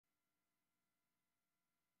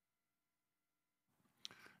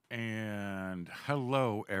And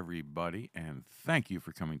hello, everybody, and thank you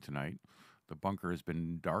for coming tonight. The bunker has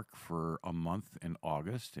been dark for a month in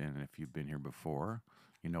August, and if you've been here before,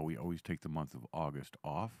 you know we always take the month of August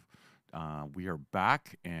off. We are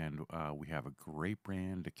back, and we have a great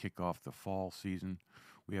brand to kick off the fall season.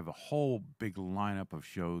 We have a whole big lineup of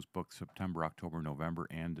shows booked September, October, November,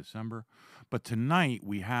 and December. But tonight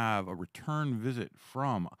we have a return visit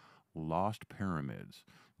from Lost Pyramids.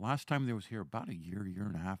 Last time they was here about a year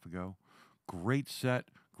and a half ago. Great set,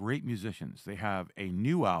 great musicians. They have a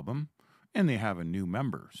new album and they have a new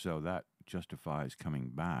member, so that justifies coming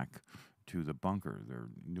back to the bunker. Their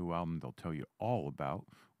new album they'll tell you all about,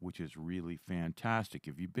 which is really fantastic.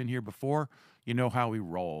 If you've been here before, you know how we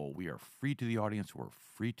roll. We are free to the audience, we're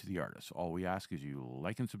free to the artists. All we ask is you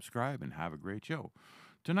like and subscribe and have a great show.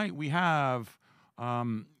 Tonight we have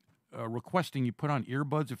requesting you put on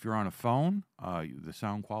earbuds if you're on a phone. The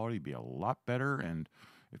sound quality would be a lot better. And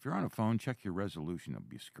if you're on a phone, check your resolution. It'll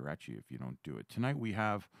be scratchy if you don't do it. Tonight we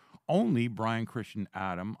have only Brian Christian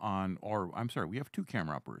Adam on, or I'm sorry, we have two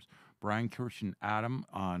camera operators. Brian Christian Adam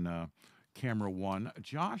on camera one.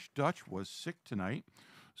 Josh Dutch was sick tonight,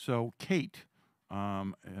 so Kate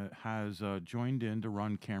has joined in to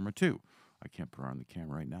run camera two. I can't put her on the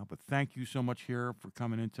camera right now, but thank you so much here for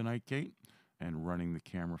coming in tonight, Kate, and running the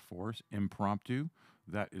camera for us, impromptu.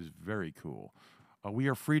 That is very cool. We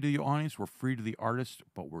are free to the audience, we're free to the artists,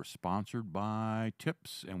 but we're sponsored by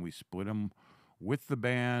tips, and we split them with the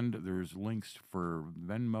band. There's links for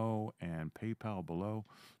Venmo and PayPal below.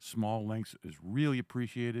 Small links is really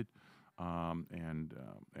appreciated, and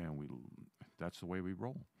we that's the way we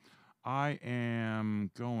roll. I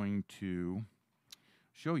am going to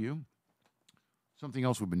show you something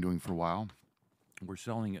else we've been doing for a while. We're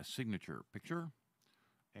selling a signature picture,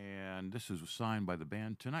 and this is signed by the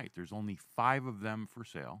band tonight. There's only 5 of them for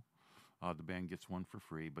sale. The band gets one for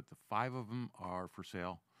free, but the 5 of them are for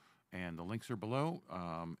sale, and the links are below,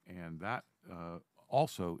 and that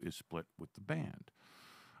also is split with the band.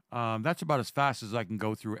 That's about as fast as I can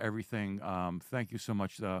go through everything. Thank you so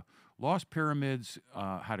much. The Lost Pyramids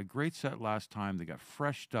had a great set last time. They got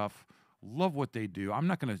fresh stuff. Love what they do. I'm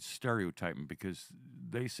not going to stereotype them because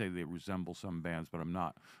they say they resemble some bands, but I'm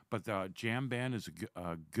not. But Jamband is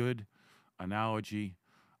a good analogy.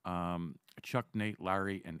 Chuck, Nate,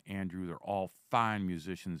 Larry, and Andrew, they're all fine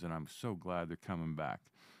musicians, and I'm so glad they're coming back.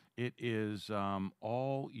 It is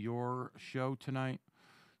all your show tonight.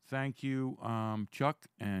 Thank you, Chuck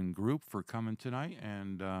and group, for coming tonight,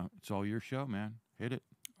 and it's all your show, man. Hit it.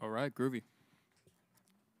 All right, groovy.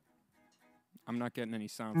 I'm not getting any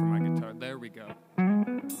sound from my guitar. There we go.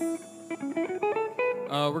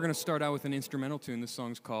 We're going to start out with an instrumental tune. This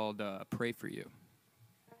song's called Pray For You.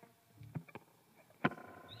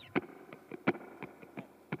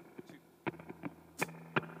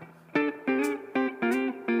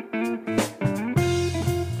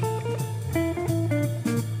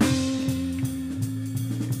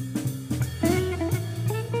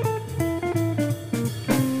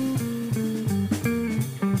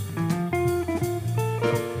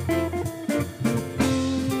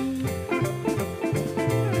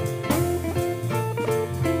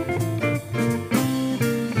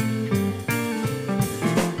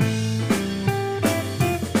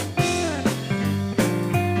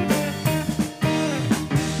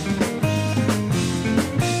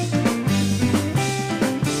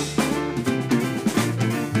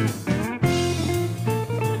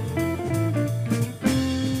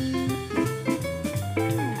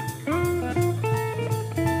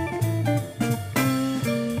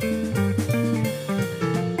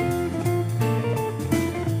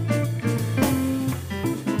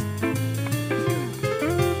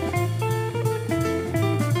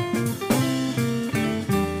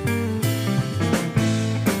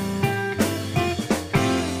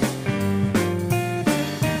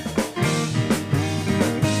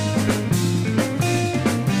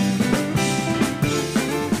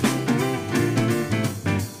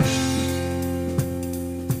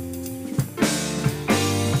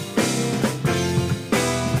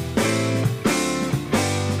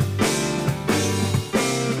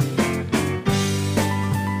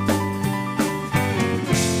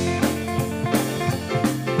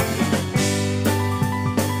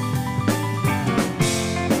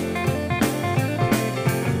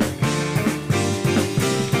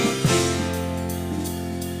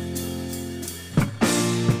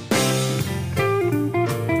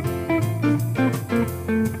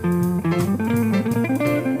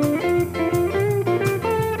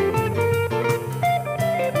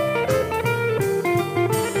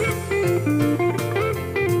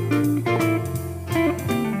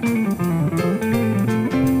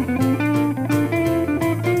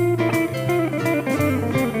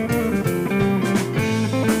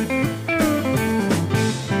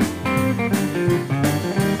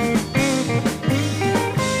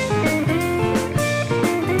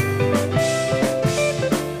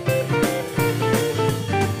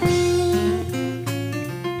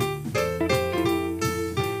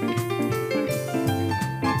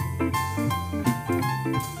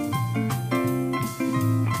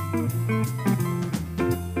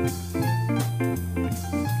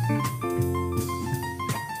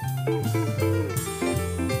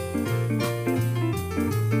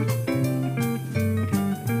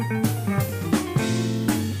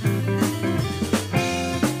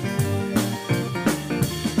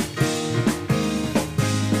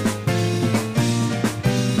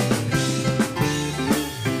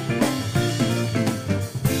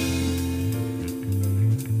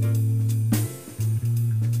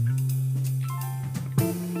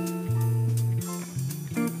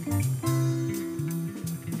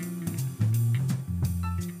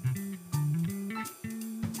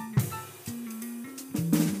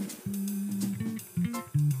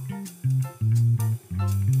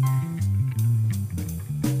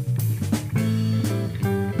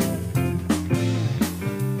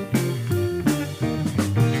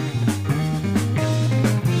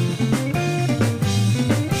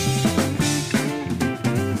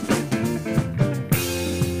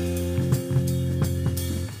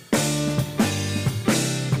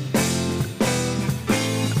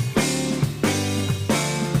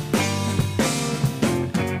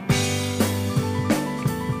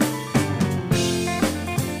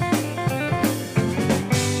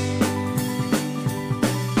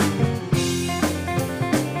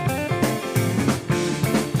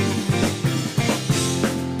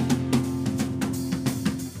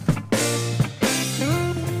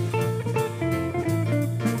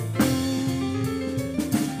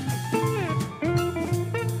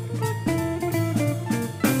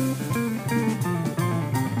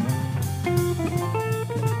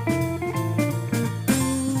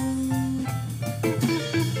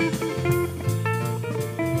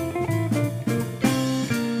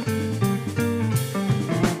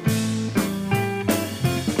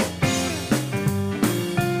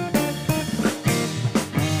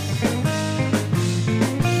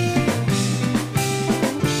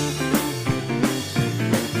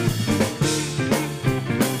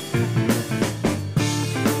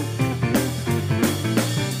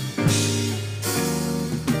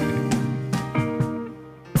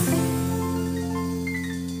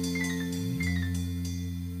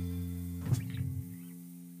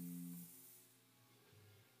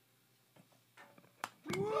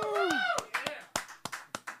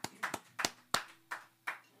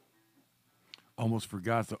 Almost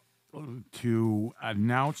forgot to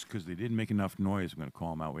announce, because they didn't make enough noise. I'm going to call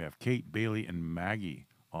them out. We have Kate, Bailey, and Maggie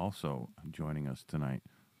also joining us tonight.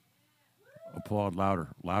 Applaud louder.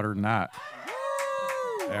 Louder than that.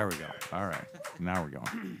 There we go. All right. Now we're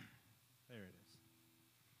going. There it is.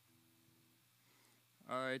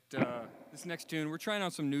 All right, this next tune, we're trying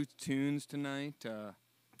out some new tunes tonight.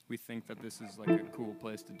 We think that this is like a cool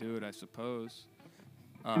place to do it, I suppose.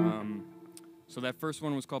 So that first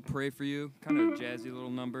one was called Pray For You, kind of a jazzy little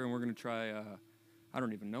number, and we're going to try, I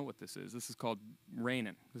don't even know what this is. This is called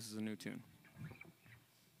Rainin'. This is a new tune.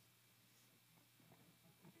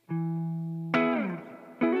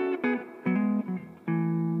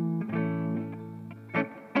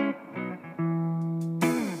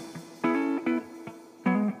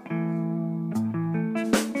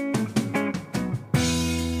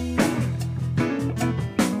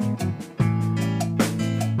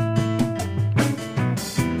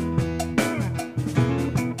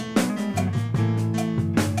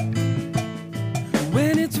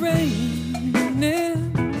 When it's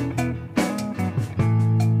raining,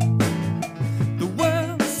 the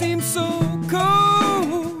world seems so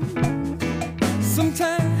cold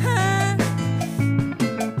sometimes,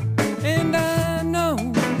 and I know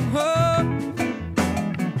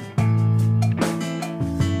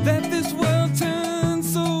that this world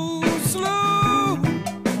turns so slow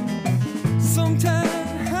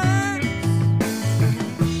sometimes,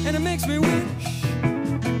 and it makes me wish.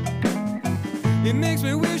 It makes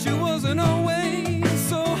me wish it wasn't always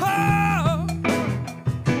so hard.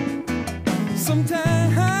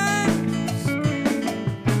 Sometimes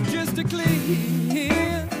just to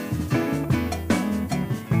clear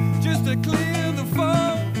the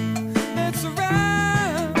fog that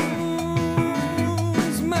surrounds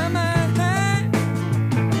my mind.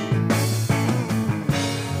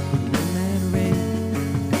 But when that rain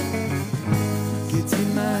gets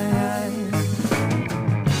in my eyes,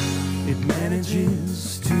 it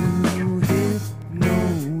manages to hypnotize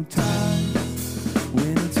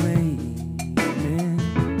when it's raining.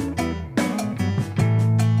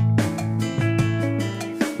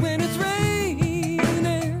 When it's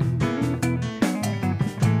raining,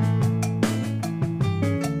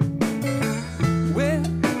 well,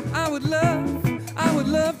 I would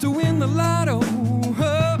love to win the lotto,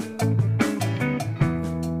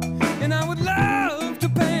 and I would love to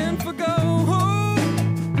pan for gold.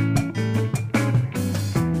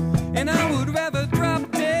 And I would rather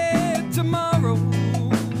drop dead tomorrow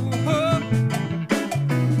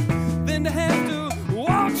than to have to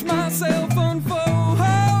watch myself unfold.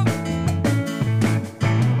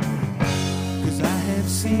 'Cause I have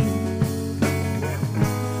seen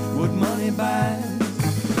what money buys,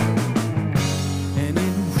 and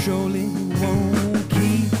it surely won't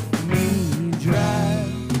keep me dry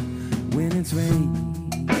when it's raining.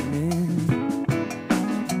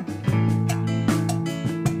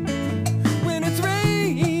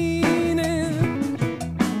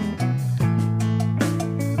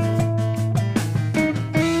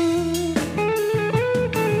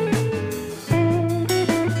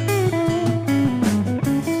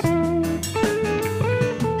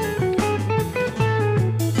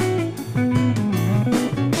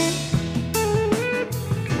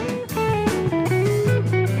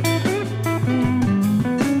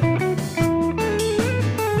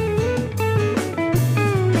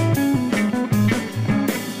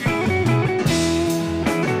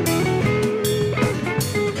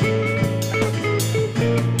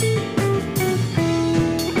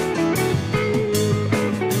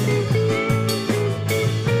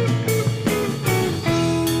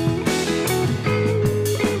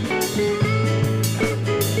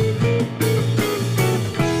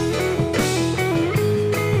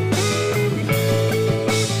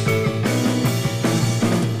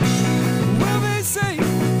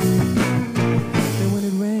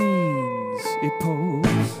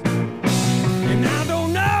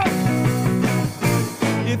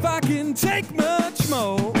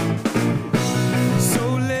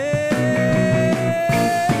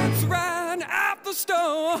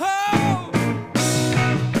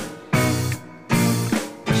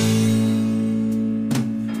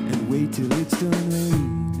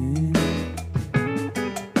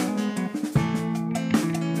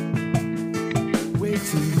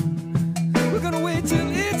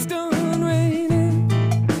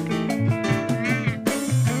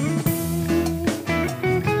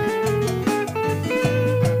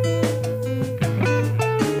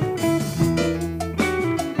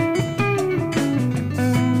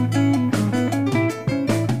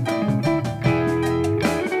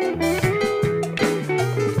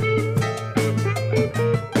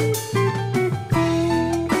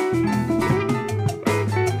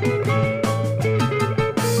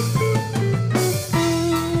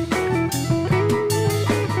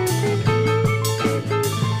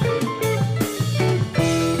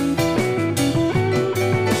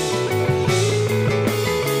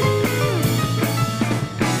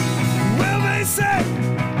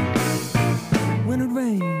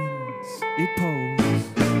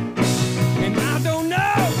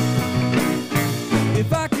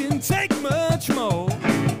 if I can take much more.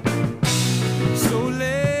 So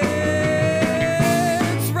let's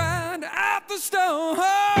ride out the storm.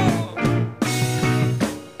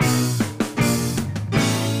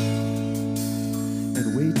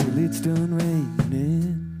 And wait till it's done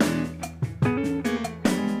raining.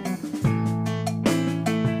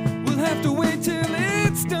 We'll have to wait till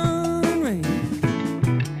it's done raining.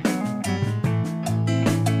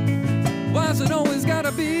 Why's it always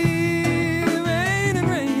gotta be rain and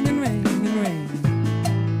rain and rain and rain?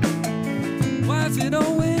 Why's it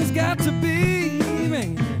always got to be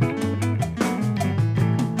rain?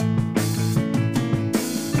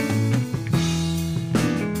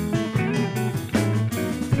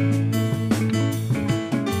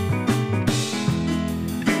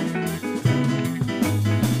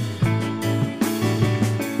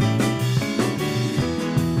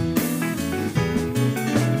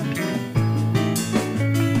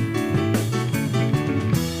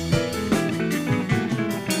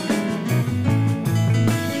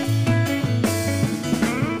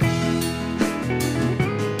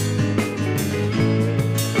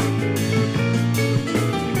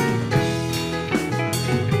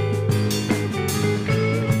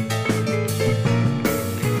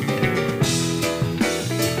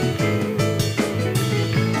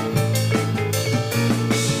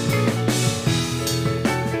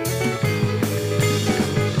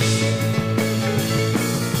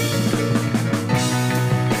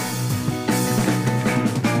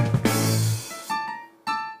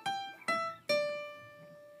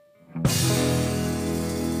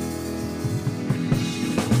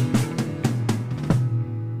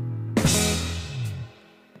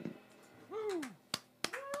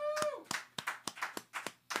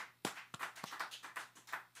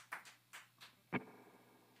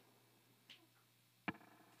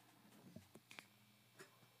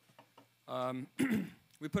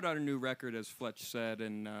 We put out a new record, as Fletch said,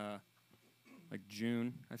 in like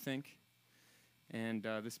June, I think, and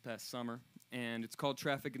this past summer. And it's called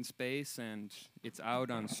Traffic in Space, and it's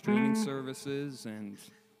out on streaming services, and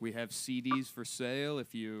we have CDs for sale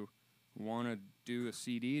if you want to do a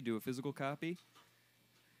CD, do a physical copy.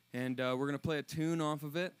 And we're going to play a tune off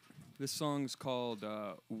of it. This song's called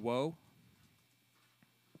Woah,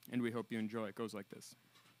 and we hope you enjoy. It goes like this.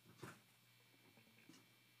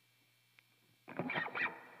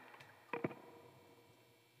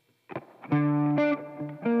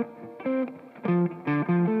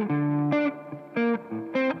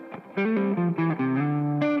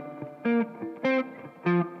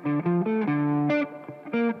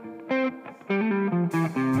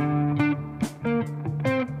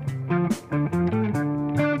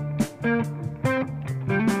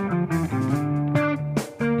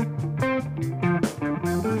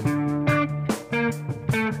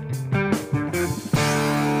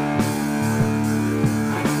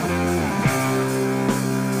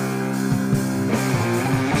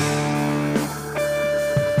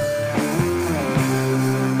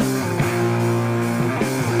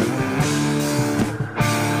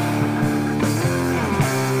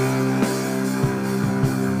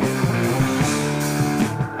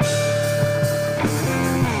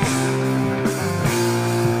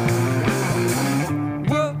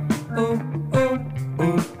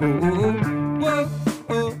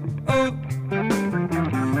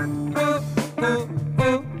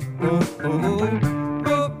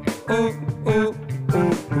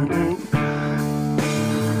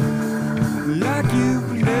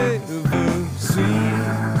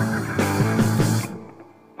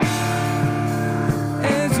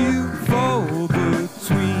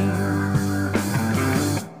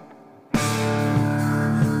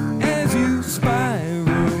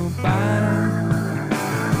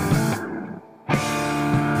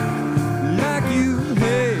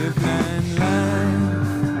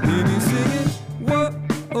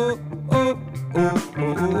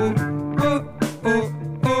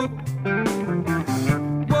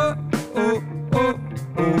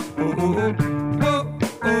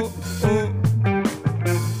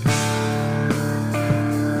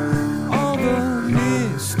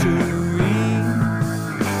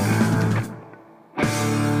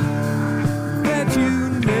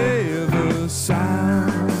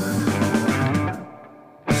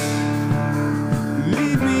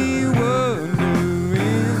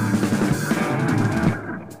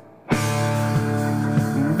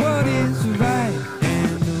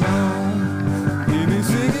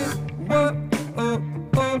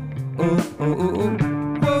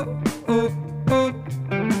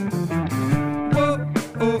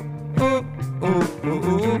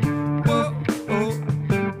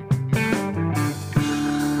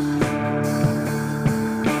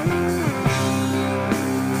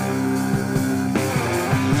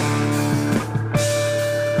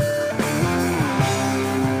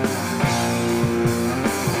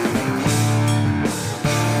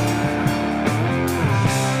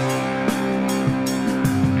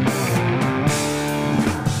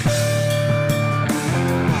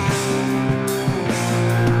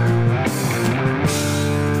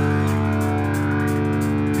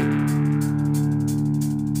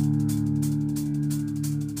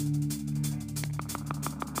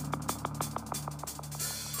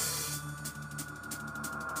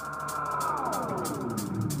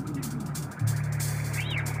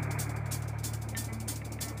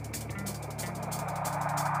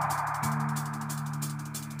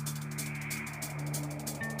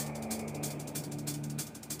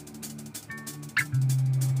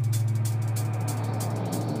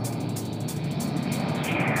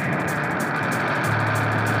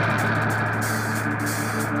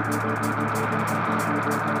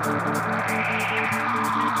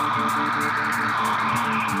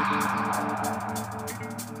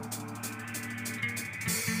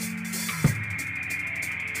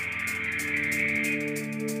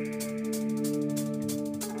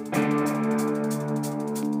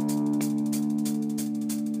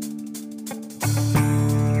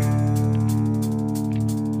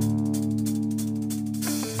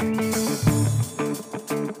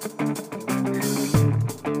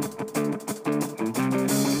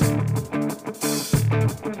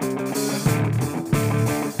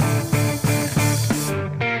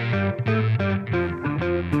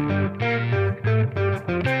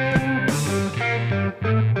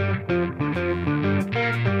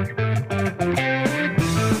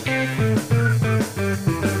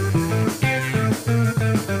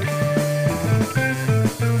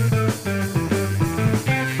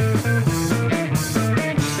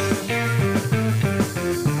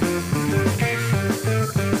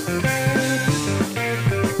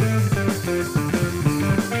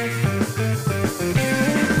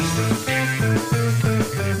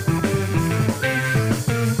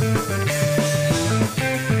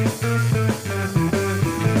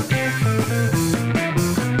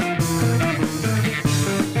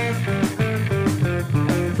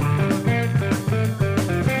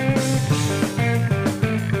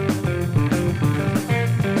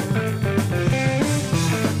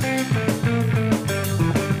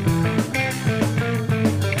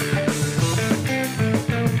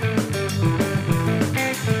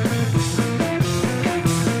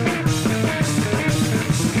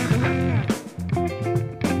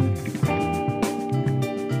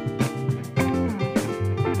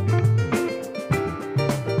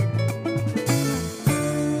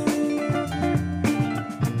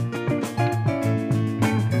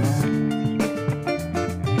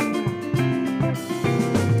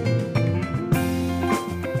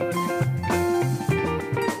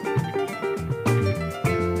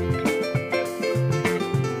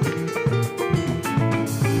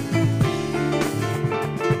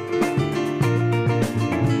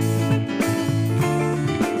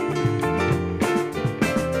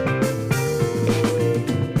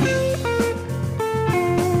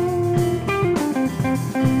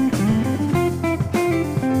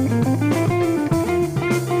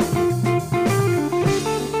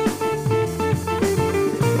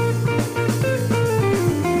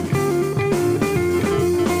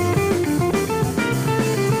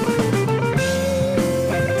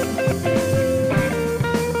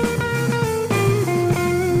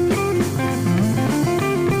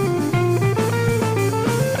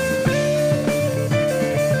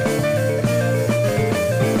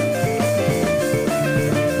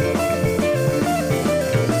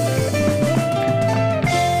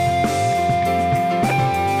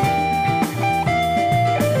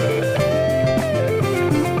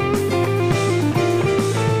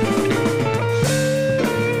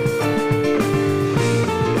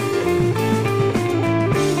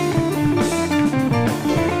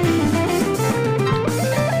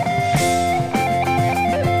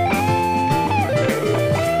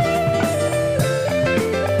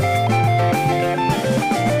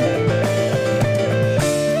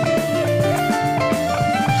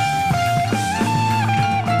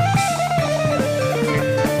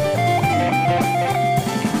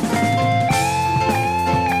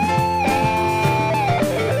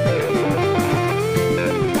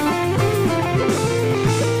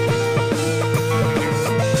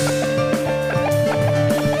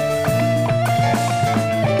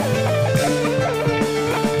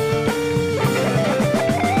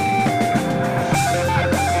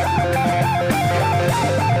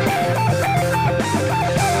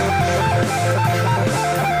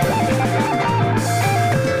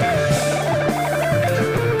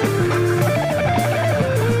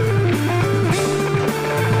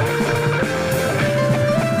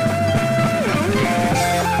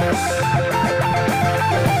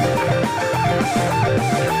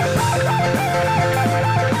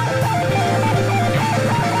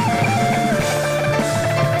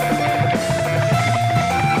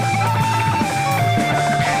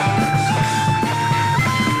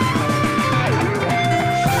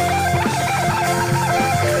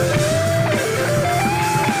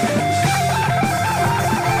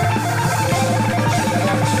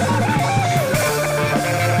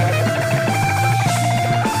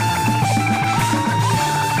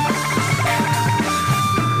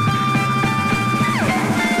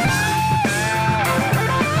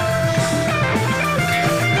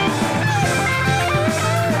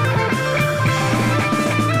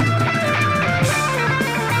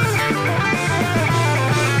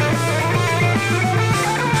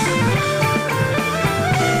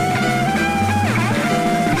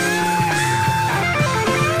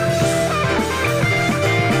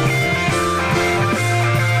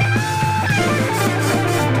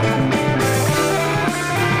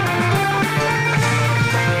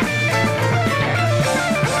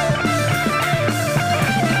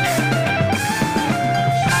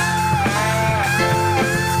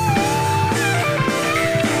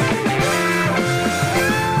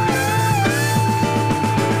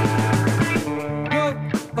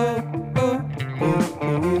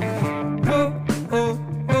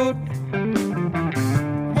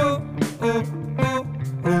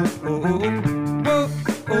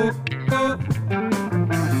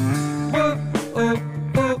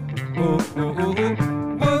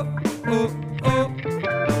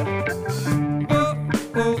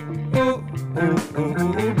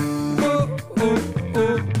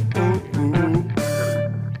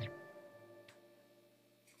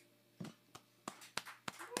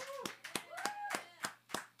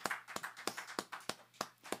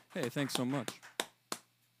 Hey, thanks so much.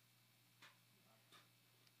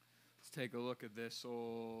 Let's take a look at this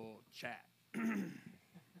old chat.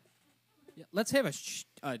 Yeah, let's have a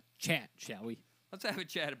chat, shall we? Let's have a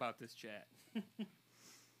chat about this chat.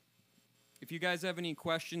 If you guys have any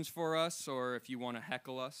questions for us, or if you want to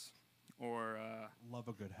heckle us, or Love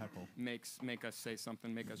a good heckle. make us say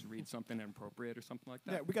something, make us read something inappropriate or something like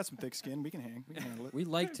that. Yeah, we got some thick skin. We can handle it. We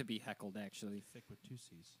like to be heckled, actually. Thick with 2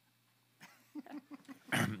 C's.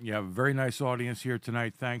 You have a very nice audience here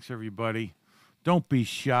tonight. Thanks, everybody. Don't be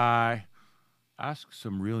shy. Ask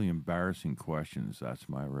some really embarrassing questions. That's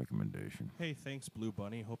my recommendation. Hey, thanks, Blue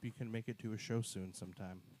Bunny. Hope you can make it to a show soon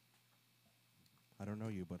sometime. I don't know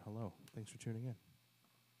you, but hello. Thanks for tuning in.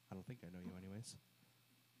 I don't think I know you anyways.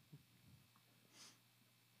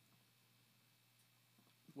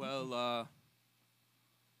 Well,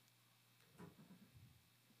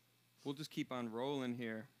 we'll just keep on rolling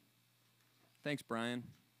here. Thanks, Brian.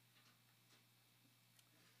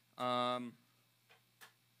 Yeah.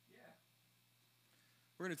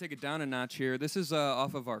 We're going to take it down a notch here. This is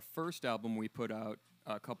off of our first album we put out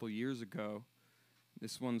a couple years ago.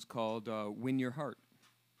 This one's called Win Your Heart.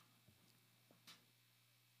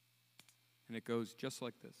 And it goes just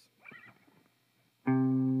like this.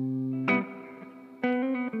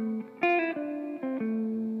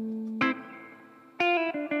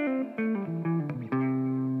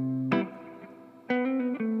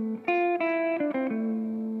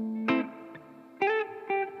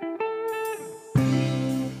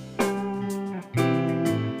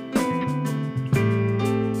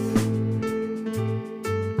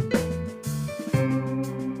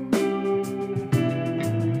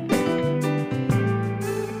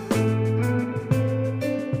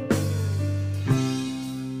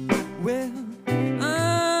 Well,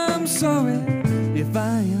 I'm sorry if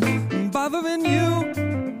I am bothering you,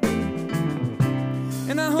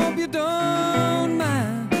 and I hope you don't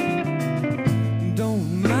mind.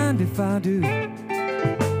 Don't mind if I do.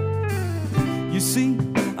 You see,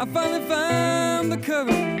 I finally found the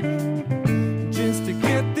courage just to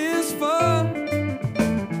get this far,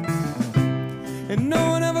 and no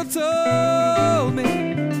one ever told me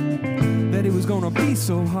that it was gonna be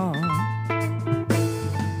so hard.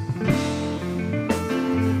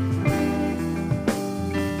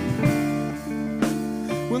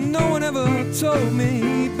 Well, no one ever told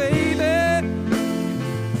me, baby, that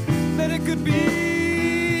it could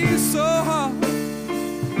be so hard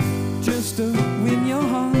just to win your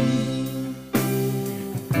heart.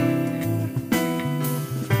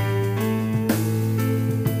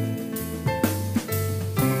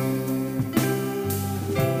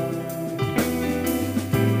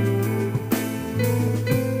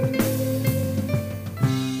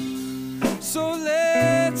 So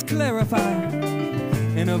let's clarify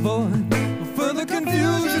and avoid further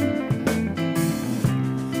confusion,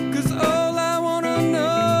 'cause all I wanna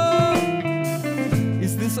know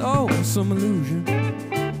is this all some illusion?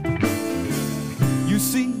 You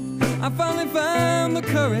see, I finally found the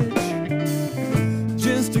courage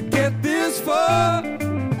just to get this far,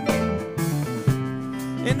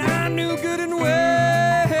 and I knew good and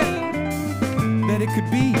well that it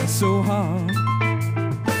could be so hard.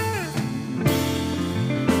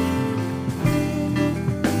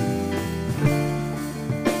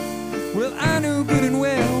 Well, I knew good and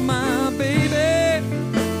well, my baby,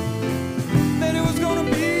 that it was gonna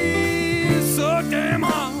be so damn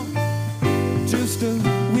hard just to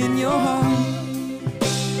win your heart.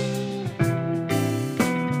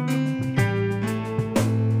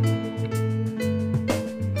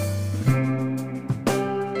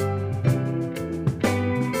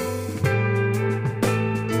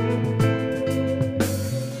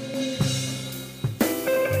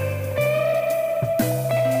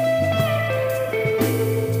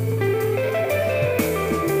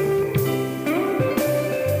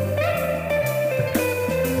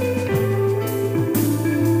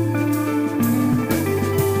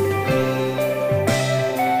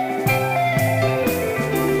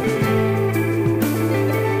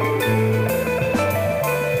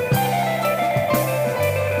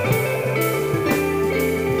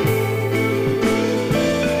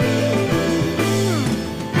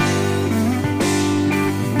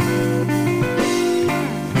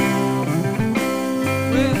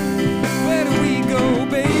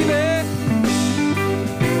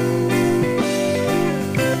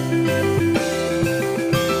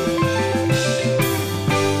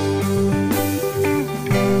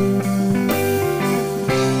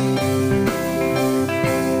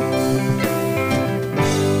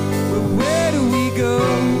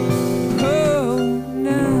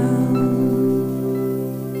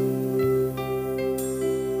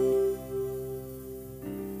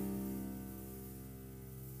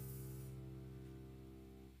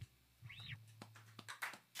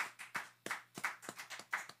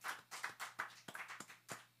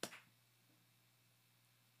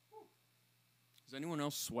 Is anyone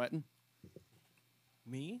else sweating?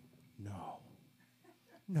 Me? No.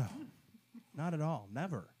 No. Not at all.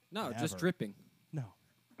 Never. No, Never. just dripping. No.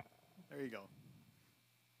 There you go.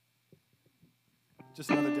 Just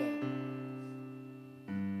another day.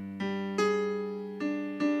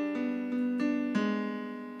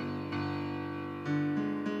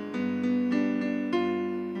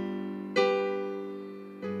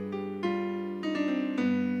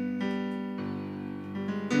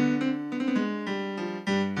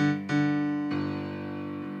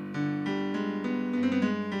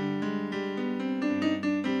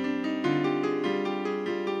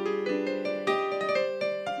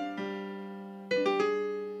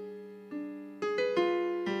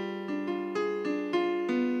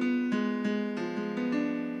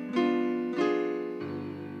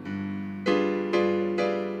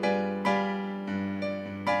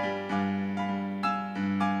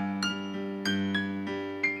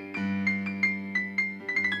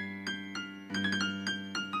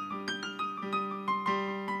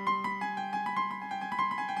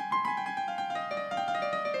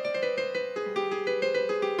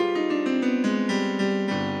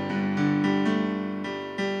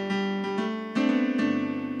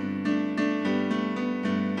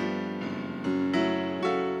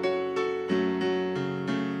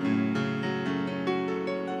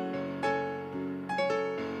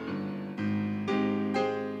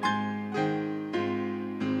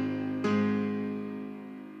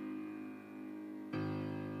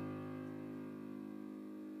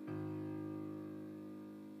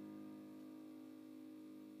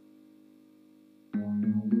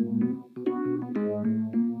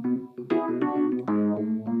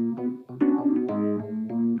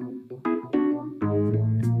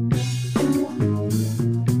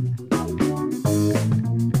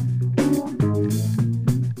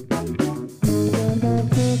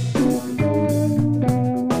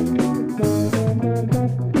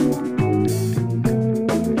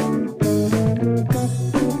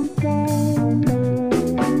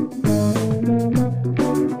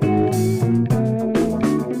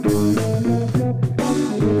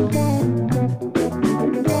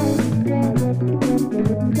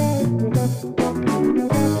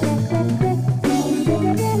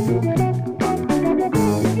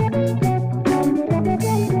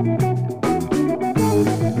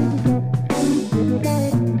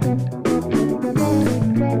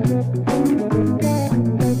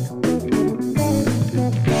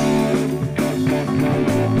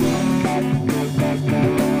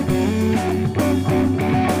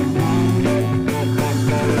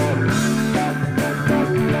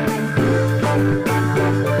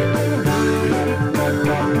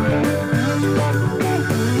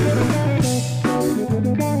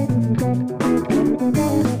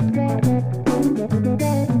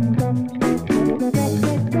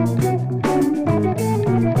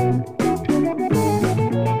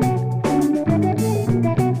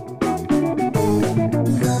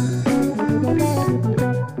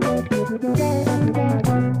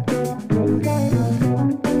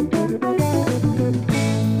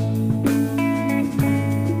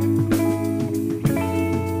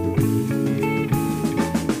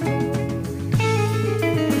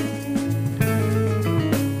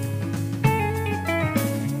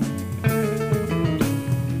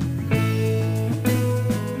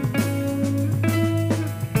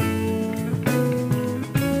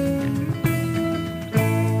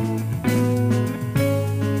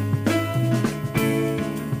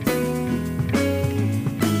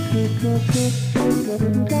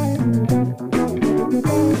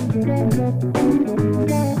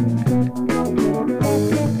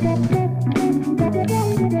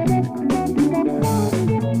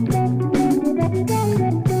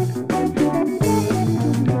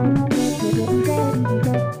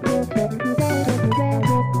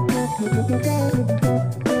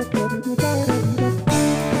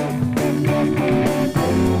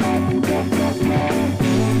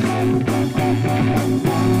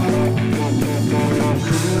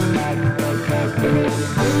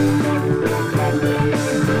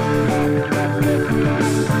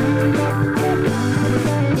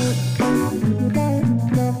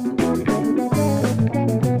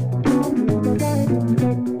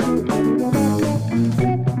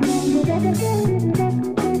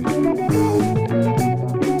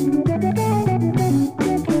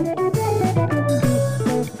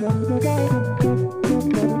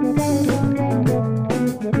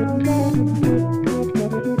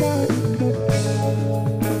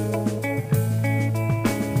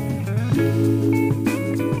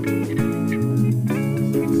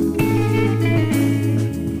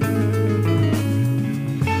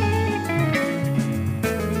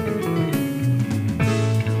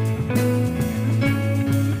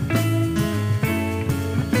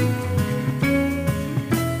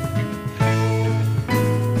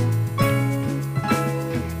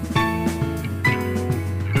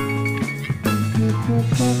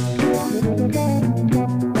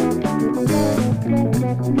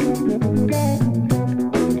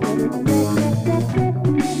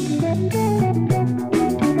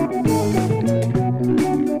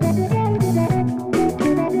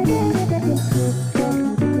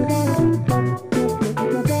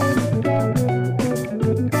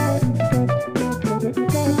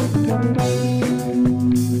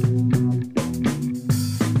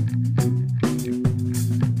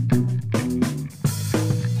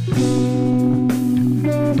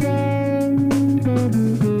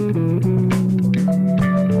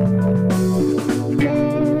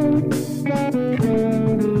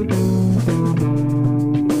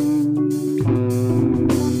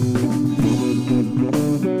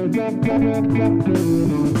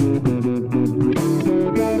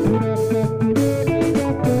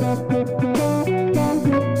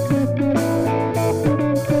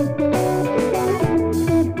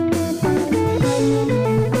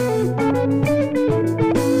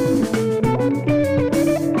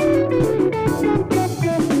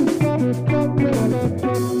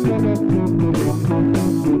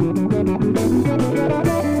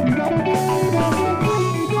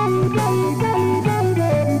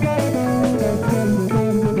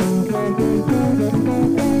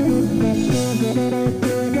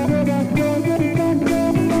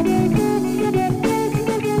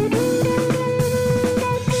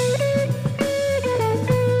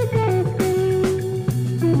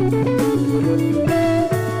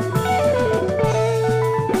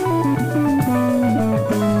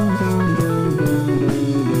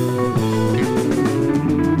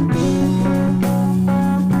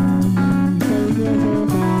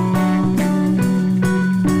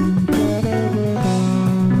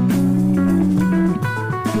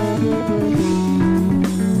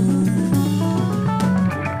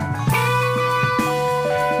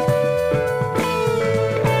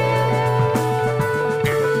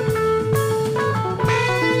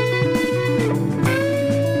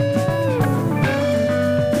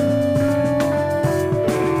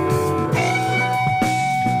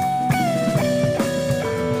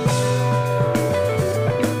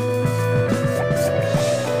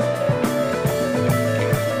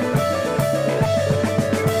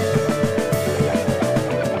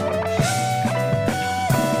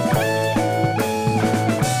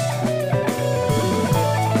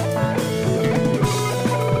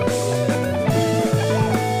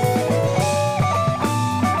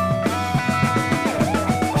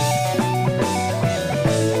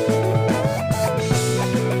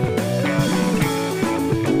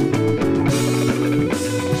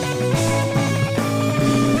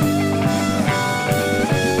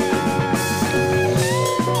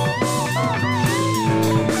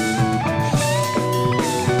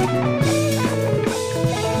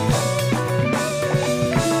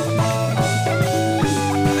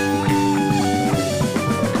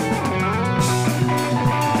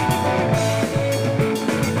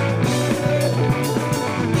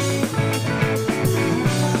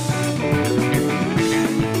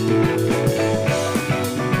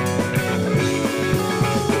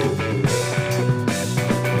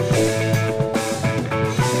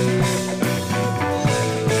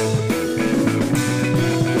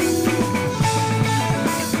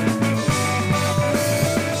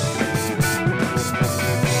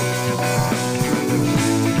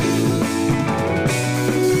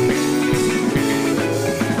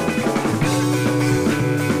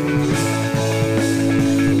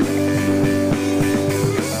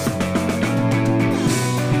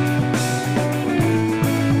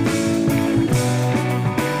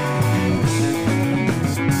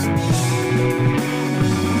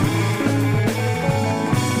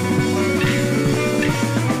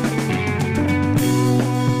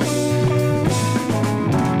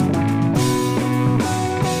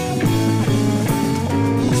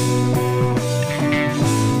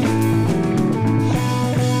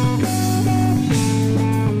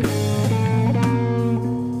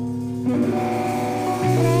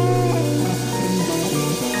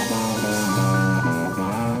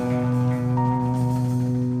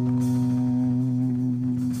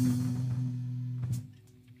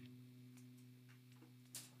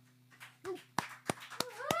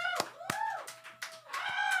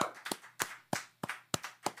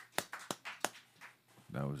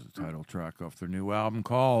 That was the title track off their new album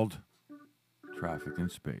called Traffic in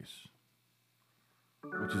Space,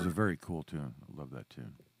 which is a very cool tune. I love that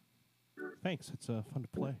tune. Thanks. It's fun to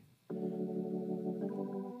play.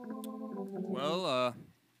 Well,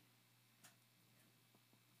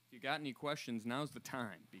 if you got any questions, now's the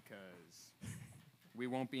time, because we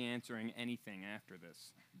won't be answering anything after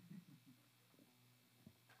this.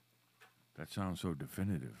 That sounds so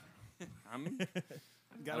definitive. I'm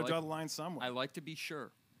Got to draw the line somewhere. I like to be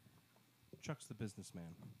sure. Chuck's the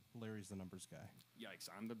businessman. Larry's the numbers guy. Yikes,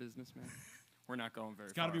 I'm the businessman. We're not going very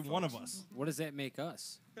It's got far. to be one of folks. us. What does that make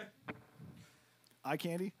us? Eye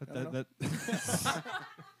candy? I don't know.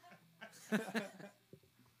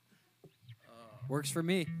 Works for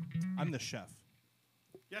me. I'm the chef.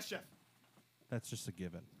 Yes, chef. That's just a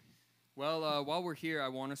given. Well, while we're here, I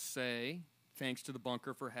want to say thanks to the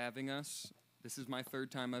Bunker for having us. This is my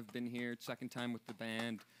third time I've been here, second time with the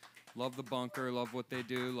band. Love the Bunker, love what they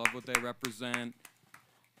do, love what they represent.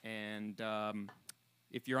 And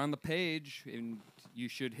if you're on the page, and you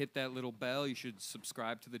should hit that little bell. You should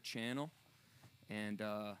subscribe to the channel. And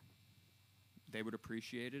they would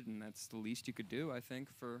appreciate it, and that's the least you could do, I think,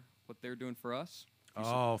 for what they're doing for us.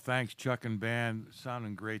 Oh, thanks, Chuck and band.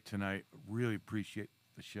 Sounding great tonight. Really appreciate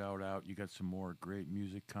the shout out. You got some more great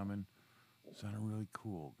music coming. Sounding really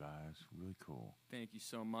cool, guys. Really cool. Thank you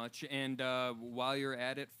so much. And while you're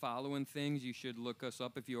at it, following things, you should look us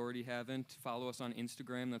up if you already haven't. Follow us on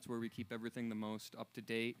Instagram. That's where we keep everything the most up to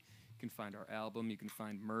date. You can find our album. You can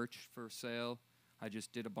find merch for sale. I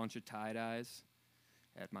just did a bunch of tie-dyes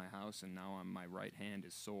at my house, and now my right hand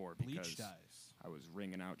is sore Bleach because dyes. I was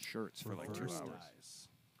wringing out shirts for like 2 Reverse hours. dyes.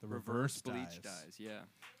 The reverse bleach dyes. dyes, yeah.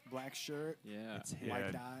 Black shirt, Yeah. It's hit. white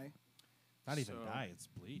Yeah. dye. Not even So- dye, it's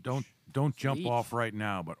bleach. Don't jump Bleach. off right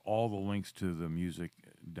now, but all the links to the music,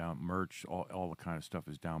 down merch, all the kind of stuff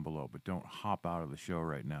is down below. But don't hop out of the show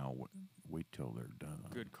right now. Wait till they're done.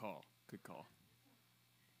 Good call. Good call.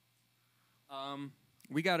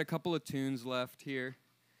 We got a couple of tunes left here,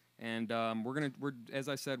 and we're as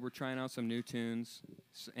I said, we're trying out some new tunes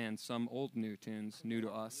and some old new tunes, new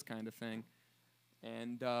to us kind of thing,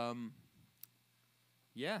 and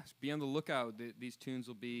yeah, be on the lookout. These tunes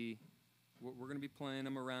will be, we're gonna be playing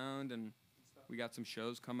them around, and we got some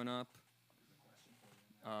shows coming up.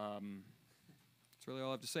 That's really all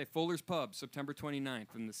I have to say. Fuller's Pub, September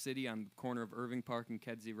 29th in the city on the corner of Irving Park and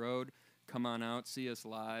Kedzie Road. Come on out, see us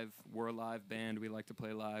live. We're a live band. We like to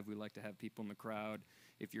play live. We like to have people in the crowd.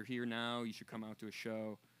 If you're here now, you should come out to a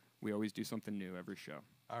show. We always do something new every show.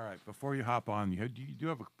 All right, before you hop on, you do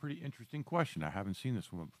have a pretty interesting question. I haven't seen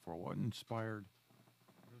this one before. What inspired?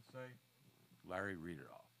 What did it say? Larry, read it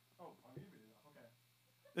off. Oh, I'm going to read it off. Okay.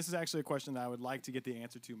 This is actually a question that I would like to get the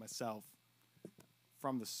answer to myself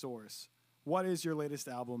from the source. What is your latest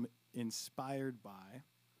album inspired by?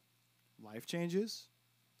 Life changes?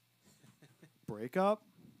 Breakup?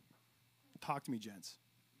 Talk to me, gents.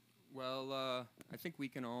 Well, I think we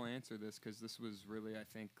can all answer this because this was really, I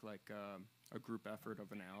think, like a group effort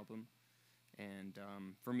of an album. And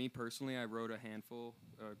for me personally, I wrote a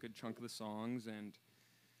good chunk of the songs, and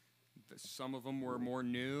some of them were more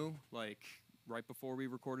new, like right before we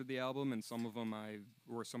recorded the album, and some of them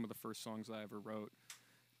were some of the first songs I ever wrote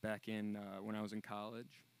back in when I was in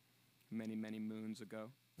college, many, many moons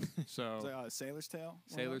ago. So, Is that, Sailor's Tale?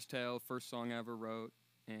 Sailor's Tale, first song I ever wrote,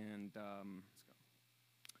 and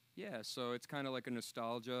yeah, so it's kind of like a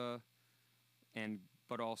nostalgia,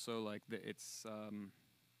 but also like it's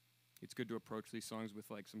good to approach these songs with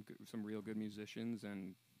like some real good musicians,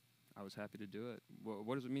 and I was happy to do it.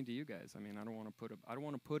 What does it mean to you guys? I mean, I don't want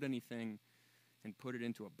to put anything and put it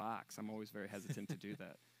into a box. I'm always very hesitant to do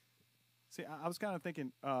that. See, I was kind of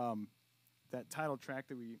thinking that title track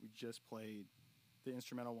that we just played, the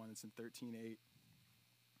instrumental one, it's in 13/8.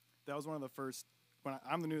 That was one of the first,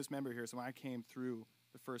 I'm the newest member here, so when I came through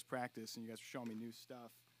the first practice and you guys were showing me new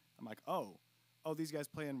stuff, I'm like, oh, these guys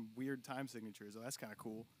play in weird time signatures. Oh, that's kind of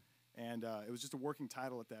cool. And it was just a working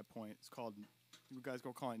title at that point. It's called, you guys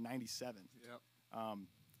go call it 97. Yep.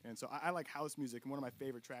 And so I like house music, and one of my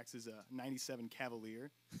favorite tracks is 97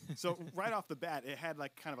 Cavalier. So right off the bat, it had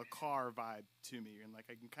like kind of a car vibe to me, and like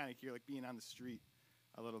I can kind of hear like being on the street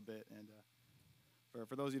a little bit. And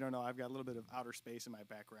for those of you who don't know, I've got a little bit of outer space in my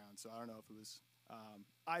background, so I don't know if it was.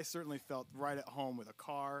 I certainly felt right at home with a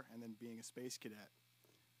car, and then being a space cadet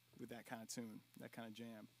with that kind of tune, that kind of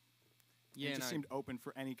jam. Yeah, It just seemed open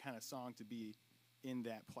for any kind of song to be in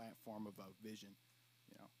that platform of a vision,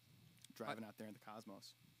 driving out there in the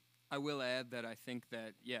cosmos. I will add that I think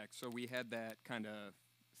that, so we had that kind of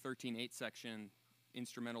 13/8 section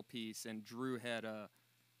instrumental piece, and Drew had a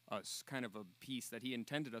us kind of a piece that he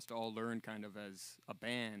intended us to all learn kind of as a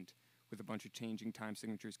band with a bunch of changing time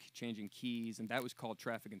signatures, changing keys, and that was called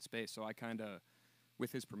Traffic in Space. So I kind of,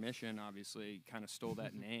 with his permission, obviously, kind of stole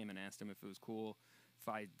that name and asked him if it was cool if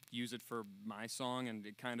I use it for my song, and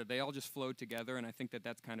it kind of, they all just flowed together, and I think that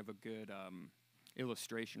that's kind of a good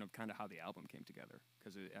illustration of kind of how the album came together,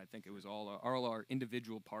 because I think it was all our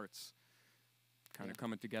individual parts kind of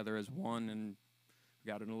coming together as one, and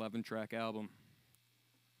we got an 11-track album.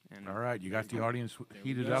 And All right, you got the audience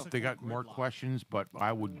heated up. They got more questions, but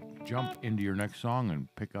I would jump into your next song and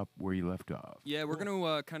pick up where you left off. Yeah, we're going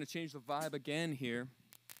to kind of change the vibe again here,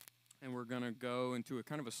 and we're going to go into a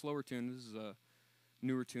kind of a slower tune. This is a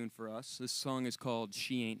newer tune for us. This song is called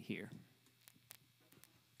She Ain't Here.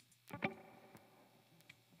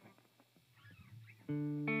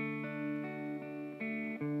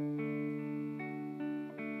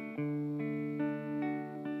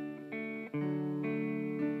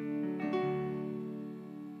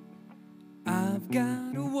 I've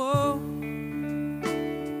got a warm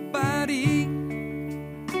body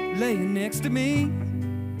laying next to me.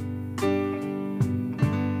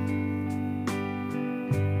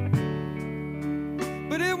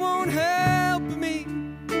 But it won't help me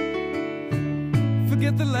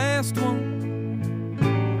forget the last one.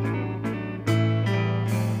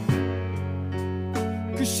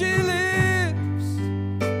 'Cause she lives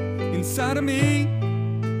inside of me.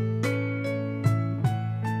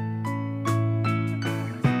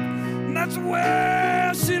 That's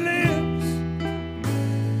where she lives,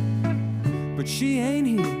 but she ain't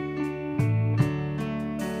here.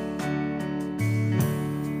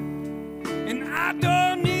 And I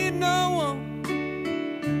don't need no one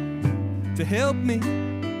to help me.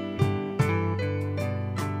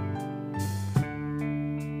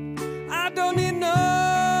 I don't need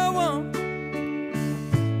no one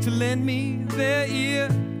to lend me their ear.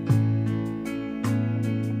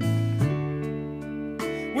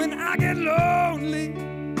 When I get lonely,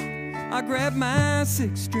 I grab my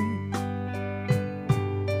 6-string.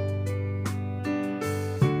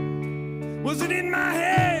 Was it in my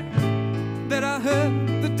head that I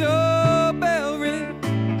heard the doorbell ring?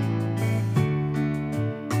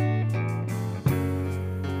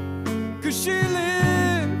 'Cause she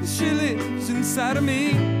lives inside of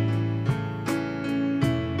me.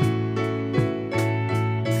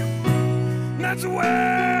 That's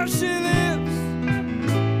where she lives,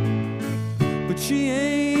 but she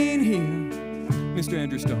ain't here. Mr.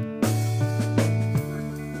 Andrew Stump.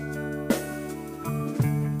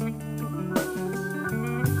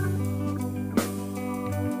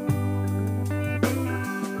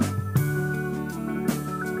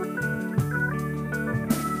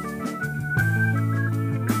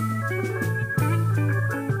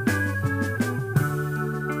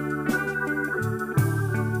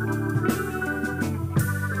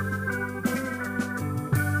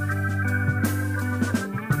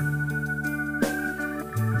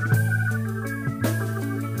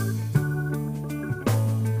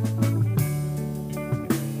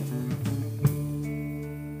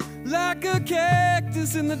 Like a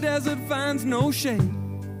cactus in the desert finds no shade.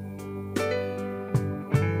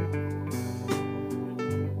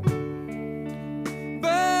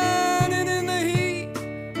 Burning in the heat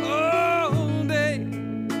all day.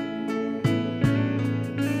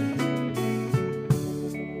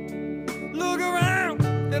 Look around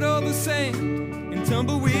at all the sand and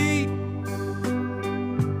tumbleweed.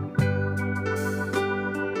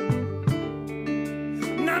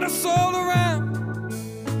 Not a soul around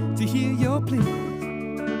to hear your plea.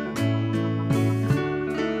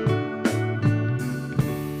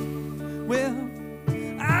 Well,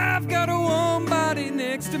 I've got a warm body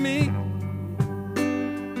next to me.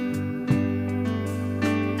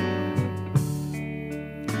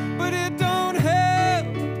 But it don't help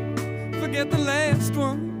forget the last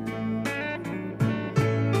one.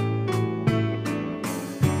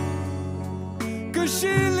 'Cause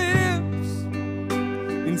she lives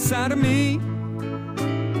inside of me.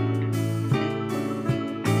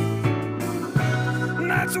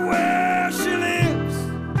 That's where she lives,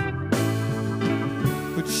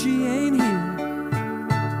 but she ain't here.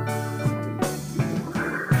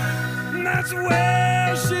 That's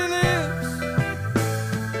where she lives,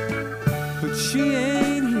 but she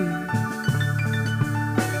ain't here.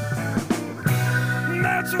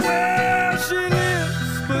 That's where she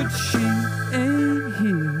lives, but she ain't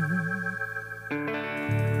here.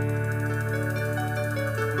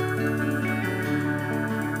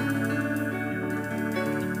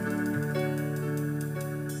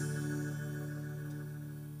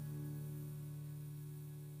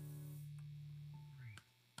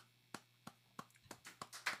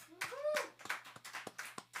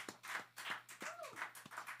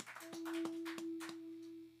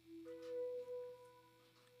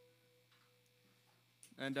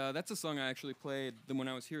 And that's a song I actually played when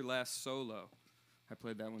I was here last solo. I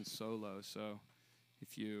played that one solo, so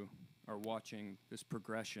if you are watching this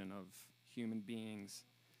progression of human beings,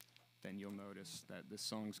 then you'll notice that this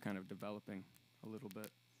song's kind of developing a little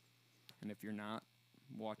bit. And if you're not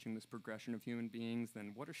watching this progression of human beings,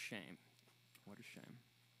 then what a shame. What a shame.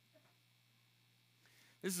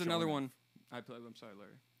 This is another one I played. I'm sorry,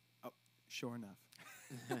 Larry. Oh, sure enough.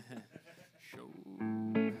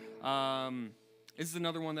 This is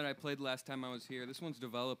another one that I played last time I was here. This one's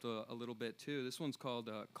developed a little bit too. This one's called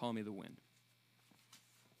Call Me the Wind.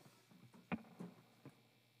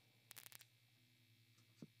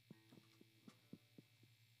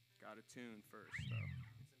 Got a tune first, though.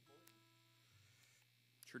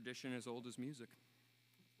 Tradition as old as music.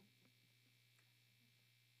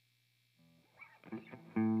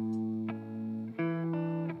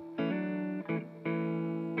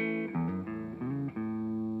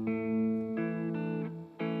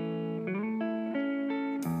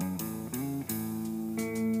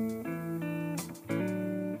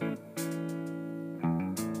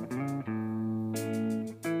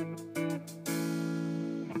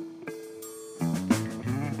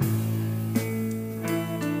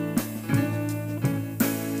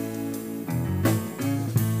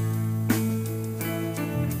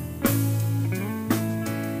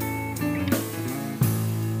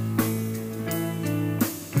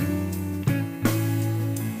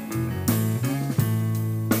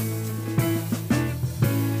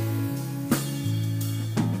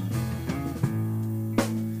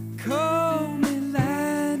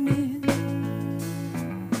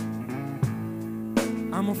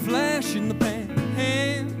 I'm a flash in the pan,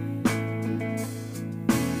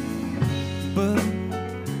 but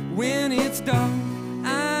when it's dark,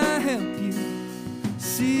 I help you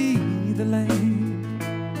see the land.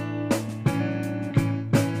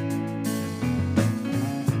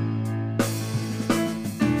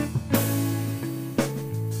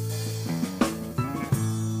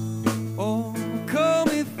 Oh, call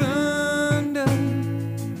me thunder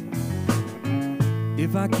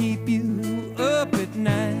if I keep you up at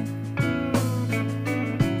night,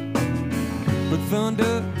 but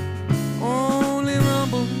thunder only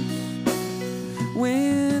rumbles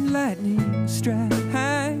when lightning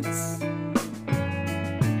strikes.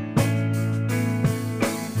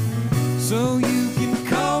 So you can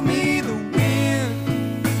call me the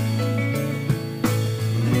wind,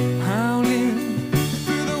 howling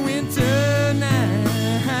through the winter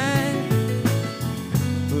night,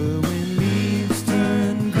 but when leaves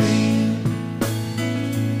turn green,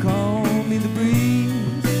 call me the breeze.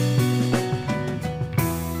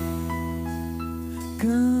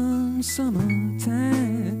 Come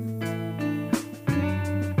summertime,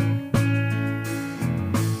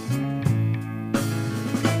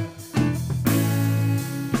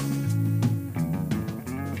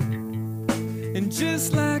 and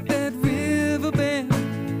just like that riverbed,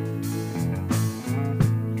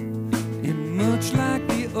 and much like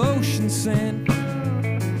the ocean sand,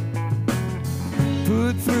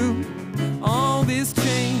 put through all this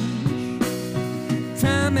change,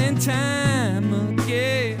 time and time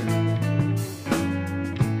again.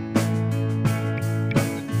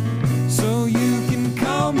 So you can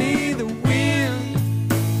call me the wind,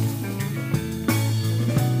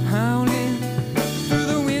 howling through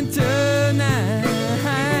the winter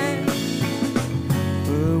night,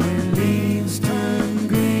 but when leaves turn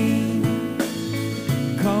green,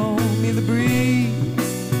 call me the breeze.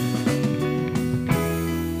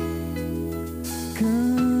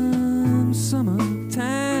 Come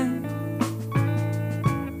summertime,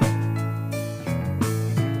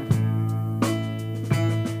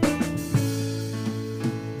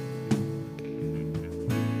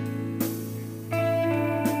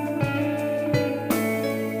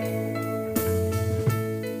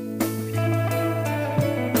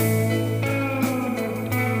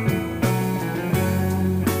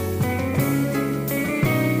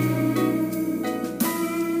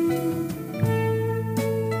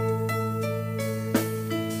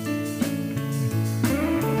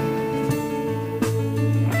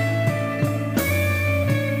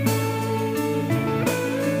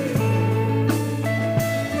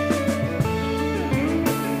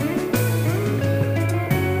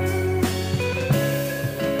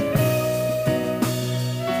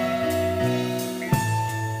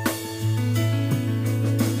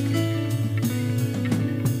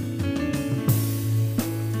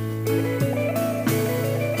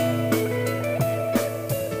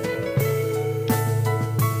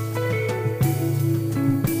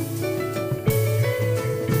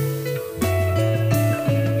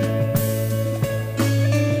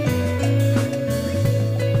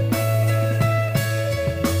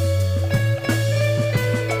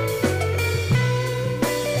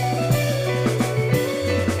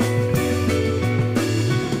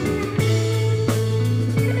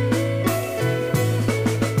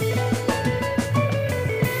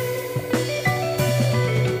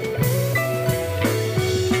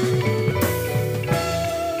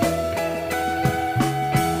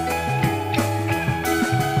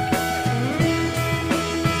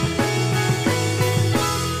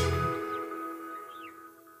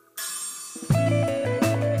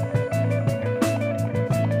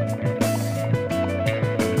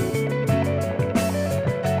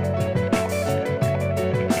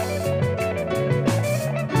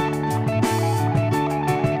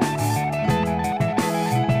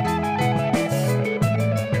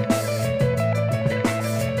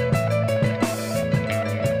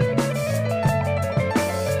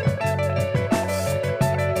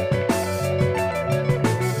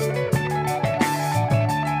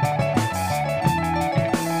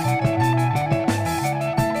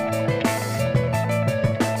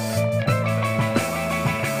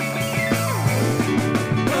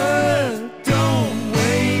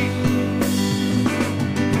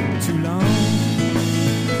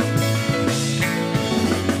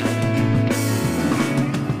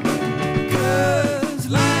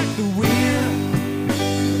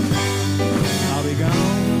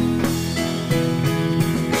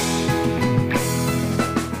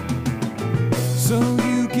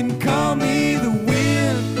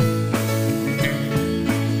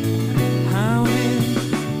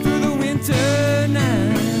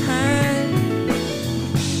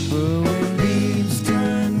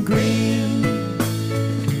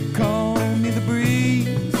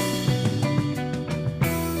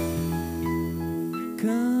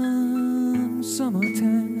 Come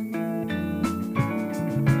summertime,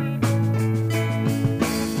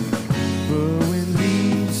 but when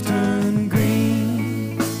leaves turn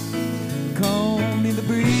green, call me the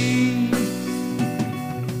breeze.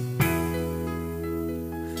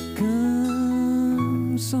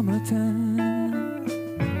 Come summertime,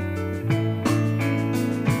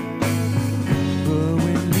 but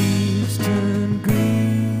when leaves turn green.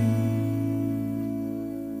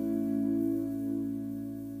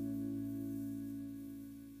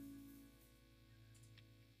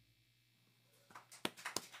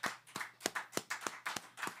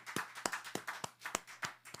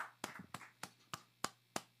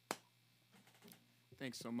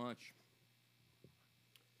 Thanks so much.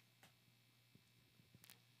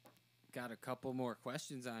 Got a couple more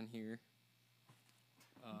questions on here.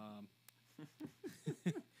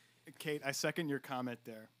 Kate, I second your comment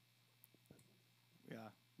there. Yeah,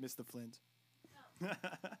 missed the Flint.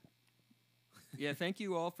 Yeah, thank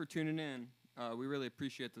you all for tuning in. We really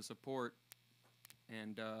appreciate the support.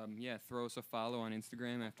 And yeah, throw us a follow on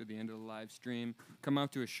Instagram after the end of the live stream. Come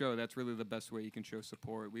out to a show. That's really the best way you can show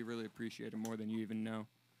support. We really appreciate it more than you even know.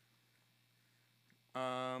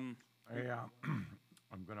 I'm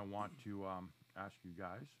going to want to ask you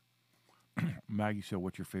guys. Maggie said,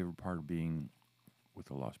 what's your favorite part of being with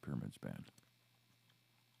the Lost Pyramids band?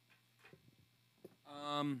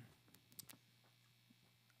 I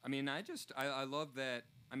mean, I love that.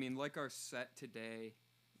 I mean, like our set today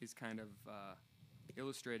is kind of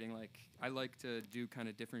illustrating, like, I like to do kind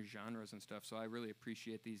of different genres and stuff, so I really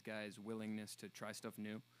appreciate these guys' willingness to try stuff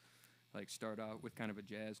new. Like, start out with kind of a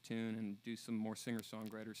jazz tune and do some more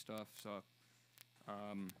singer-songwriter stuff, so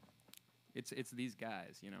it's these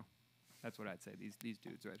guys, you know. That's what I'd say, these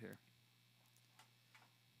dudes right here.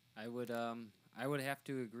 I would have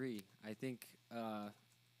to agree. I think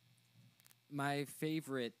my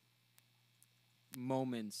favorite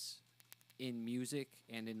moments in music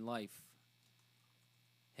and in life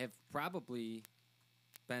have probably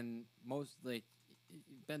been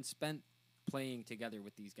spent playing together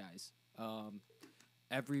with these guys.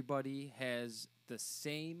 Everybody has the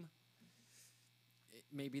same,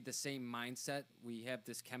 maybe the same mindset. We have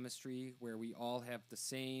this chemistry where we all have the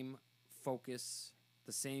same focus,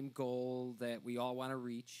 the same goal that we all want to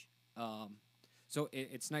reach. So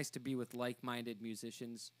it's nice to be with like-minded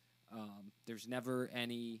musicians. There's never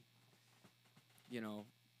any,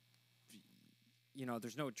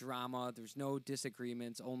 there's no drama, there's no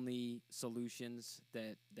disagreements, only solutions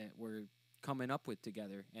that we're coming up with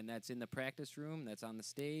together. And that's in the practice room, that's on the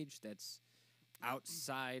stage, that's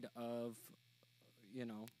outside of,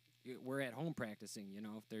 we're at home practicing,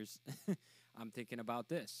 if there's, I'm thinking about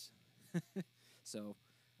this. So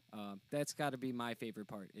that's got to be my favorite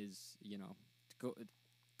part is,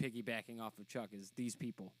 piggybacking off of Chuck is these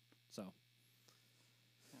people. So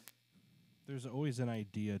there's always an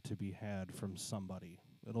idea to be had from somebody.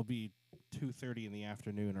 It'll be 2:30 in the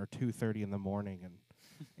afternoon or 2:30 in the morning, and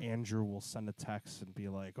Andrew will send a text and be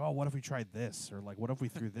like, "Oh, what if we tried this?" Or like, "What if we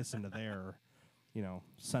threw this into there?" Or,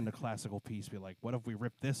 send a classical piece, be like, "What if we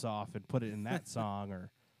ripped this off and put it in that song?" Or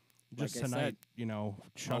just like tonight,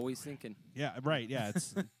 Chuck. Always thinking. Yeah, right. Yeah,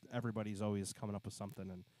 it's everybody's always coming up with something.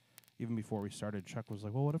 And even before we started, Chuck was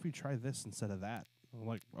like, "Well, what if we try this instead of that?" I'm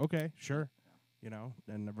like, "Okay, sure." And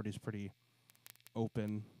everybody's pretty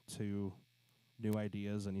open to new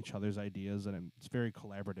ideas and each other's ideas, and it's very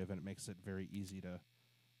collaborative, and it makes it very easy to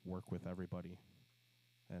work with everybody.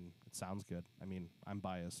 And it sounds good. I mean, I'm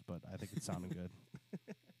biased, but I think it's sounding good.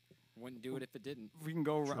 Wouldn't do it if it didn't. We can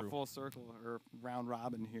go True. full circle or round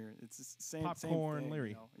robin here. It's the same Popcorn, same thing,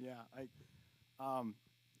 Larry. Yeah, like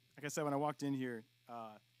I said, when I walked in here,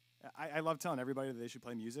 I love telling everybody that they should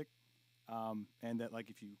play music, and that like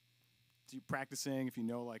if you do practicing, if you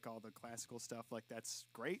know like all the classical stuff, like that's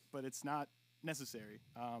great, but it's not necessary.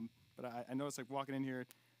 But I noticed like walking in here,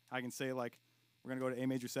 I can say like we're gonna go to A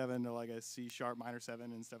major 7 or like a C sharp minor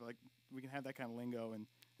 7 and stuff. Like we can have that kind of lingo, and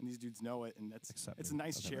these dudes know it, and it's a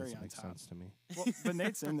nice cherry on makes top. sense to me. Well, but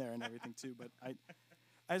Nate's in there and everything too. But I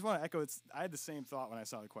just want to echo. I had the same thought when I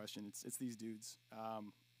saw the question. It's these dudes.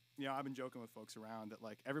 I've been joking with folks around that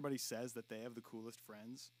like everybody says that they have the coolest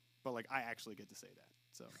friends, but like I actually get to say that.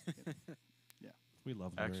 So yeah, We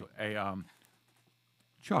love Larry. Excellent. Hey,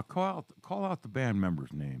 Chuck, call out the band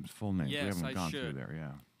members' names, full names. Yes, we haven't I gone through should. there,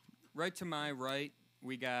 yeah. Right to my right,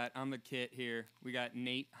 we got on the kit here, we got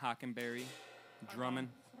Nate Hockenberry, drumming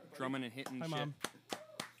and hitting Hi, shit. Mom.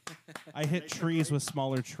 I hit trees with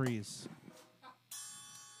smaller trees.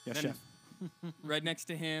 yeah, Then- chef. Right next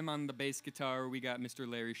to him on the bass guitar, we got Mr.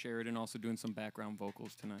 Larry Sheridan also doing some background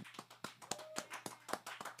vocals tonight.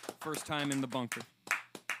 First time in the bunker.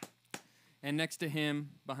 And next to him,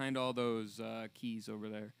 behind all those keys over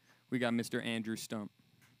there, we got Mr. Andrew Stump.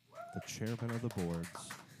 The chairman of the boards.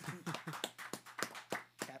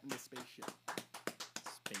 Captain the spaceship.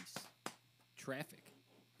 Space. Traffic.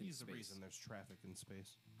 in He's the space. reason there's traffic in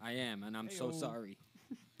space. I am, and I'm so Heyo. sorry.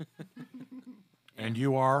 And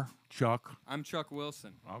you are Chuck. I'm Chuck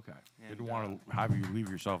Wilson. Okay. And, Didn't want to have you leave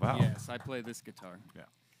yourself out. Yes, I play this guitar. Yeah.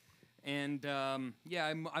 And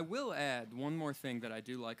I will add one more thing that I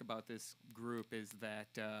do like about this group is that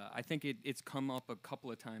I think it's come up a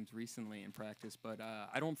couple of times recently in practice, but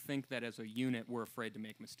I don't think that as a unit we're afraid to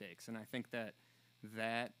make mistakes, and I think that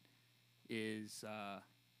is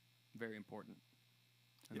very important.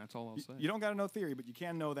 And that's all I'll say. You don't got to know theory, but you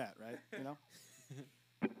can know that, right? You know.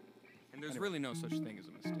 And there's really no such thing as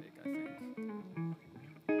a mistake, I think.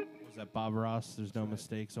 Was that Bob Ross? There's no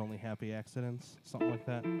mistakes, only happy accidents? Something like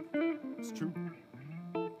that? It's true.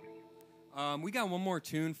 We got one more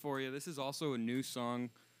tune for you. This is also a new song,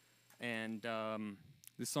 and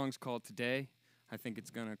this song's called Today. I think it's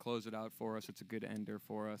going to close it out for us. It's a good ender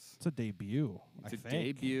for us. It's a debut, It's I a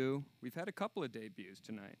think. debut. We've had a couple of debuts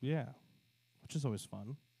tonight. Yeah, which is always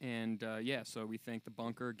fun. And, so we thank the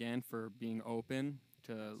Bunker again for being open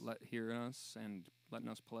to hearing us and letting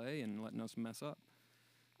us play and letting us mess up.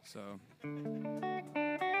 So,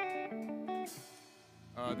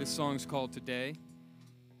 this song's called Today.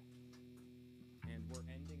 And we're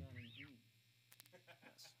ending on a G.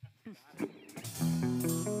 Yes.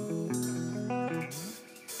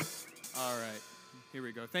 All right. Here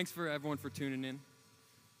we go. Thanks for everyone for tuning in.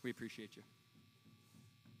 We appreciate you.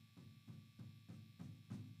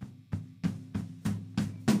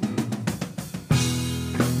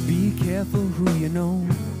 Be careful who you know.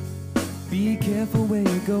 Be careful where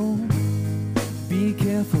you go. Be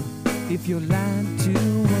careful if you're lied to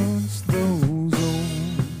once. Those old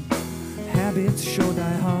habits sure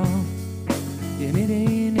die hard, and it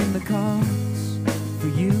ain't in the cards for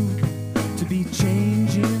you to be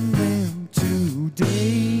changing them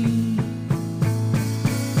today.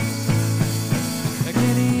 Like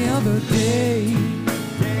any other day,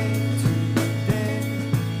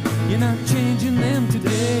 you're not changing them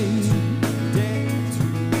today.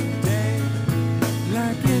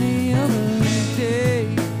 Like any other day.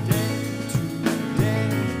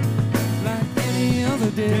 Like any other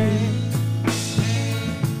day.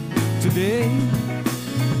 Today,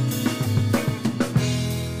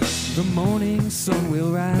 the morning sun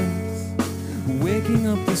will rise, waking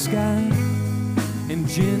up the sky and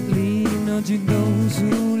gently nudging those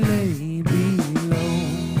who lay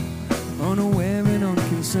below. Unaware and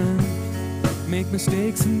unconcerned, make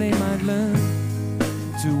mistakes and they might learn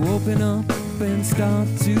to open up and start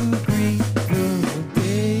to greet the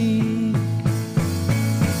day.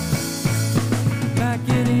 Like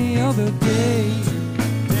any other day,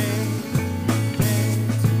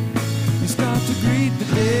 you start to greet the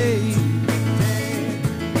day.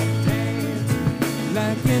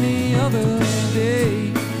 Like any other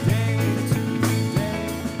day,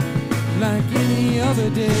 like any other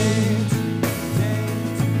day.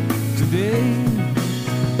 Today,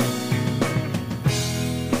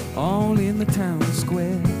 all in the town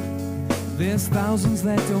square, there's thousands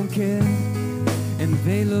that don't care, and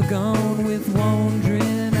they look on with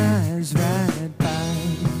wandering eyes right by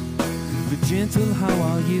the gentle how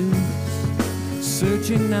are you,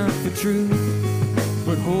 searching not for truth,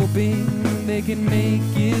 but hoping they can make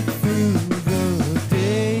it through the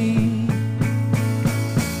day.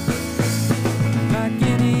 Like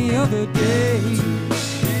any other day,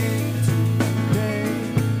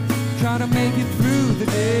 try to make it through the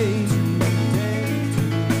day.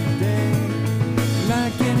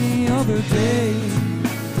 Like any other day.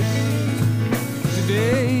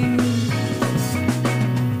 Today.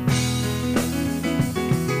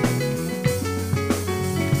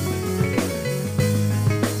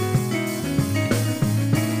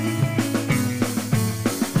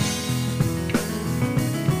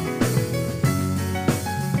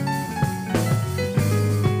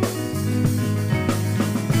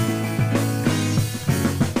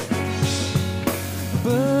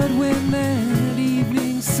 But when that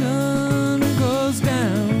evening sun goes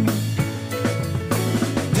down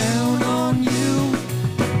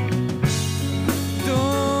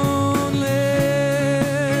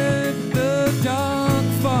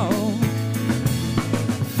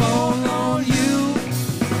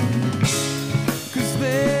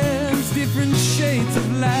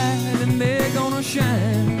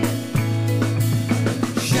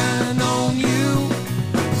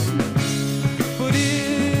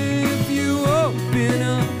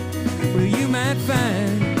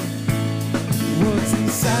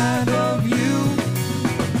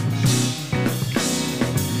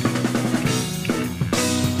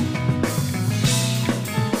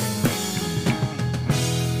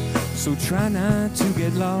Try not to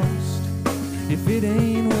get lost. If it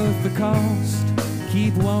ain't worth the cost,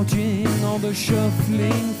 keep watching all the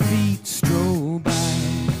shuffling feet stroll by.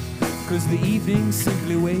 'Cause the evening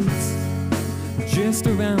simply waits just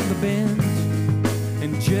around the bend,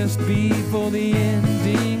 and just before the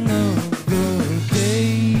ending of the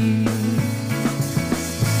day.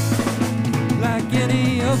 Like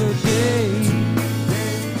any other day,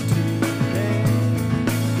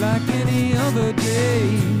 like any other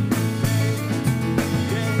day,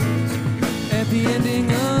 at the ending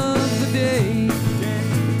of the day,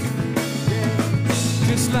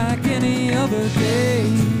 just like any other day,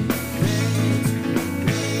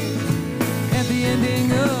 at the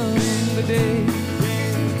ending of the day,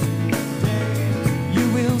 you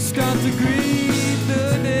will start to greet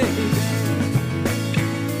the day,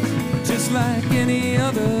 just like any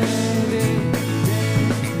other day.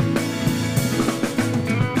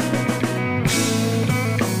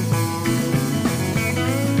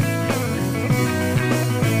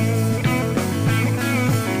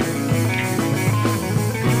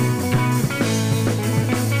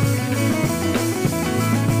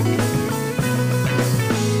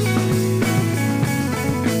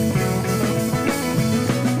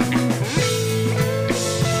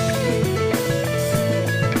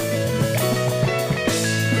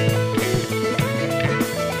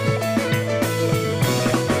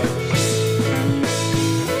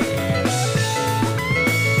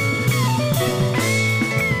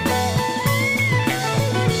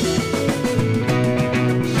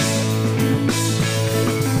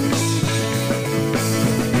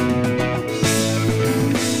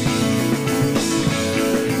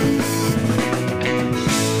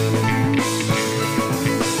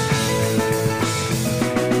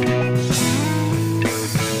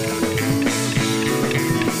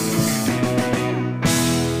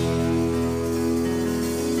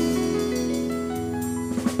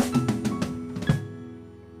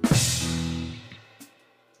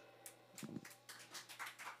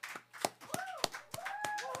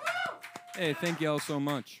 Hey, thank you all so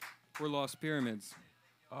much. We're Lost Pyramids.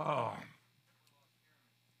 Oh.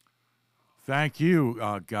 Thank you,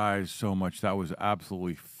 guys, so much. That was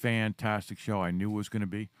absolutely fantastic show. I knew it was going to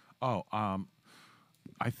be. Oh,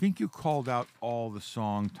 I think you called out all the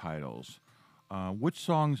song titles. Which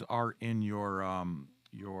songs are in your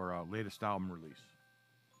latest album release?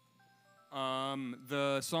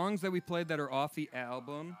 The songs that we played that are off the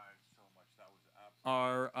album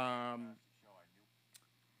are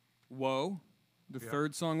Woah, the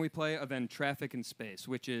third song we play, and then Traffic in Space,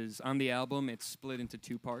 which is on the album. It's split into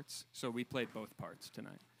 2 parts, so we played both parts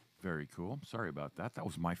tonight. Very cool. Sorry about that. That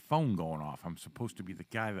was my phone going off. I'm supposed to be the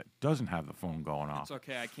guy that doesn't have the phone going off. It's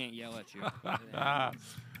okay. I can't yell at you.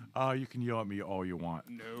 You can yell at me all you want.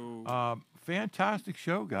 No. Fantastic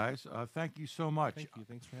show, guys. Thank you so much. Thank you.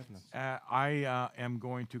 Thanks for having us. I am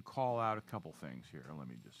going to call out a couple things here. Let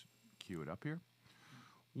me just cue it up here.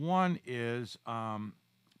 One is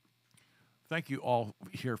thank you all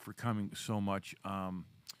here for coming so much.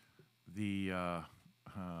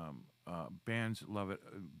 Bands love it.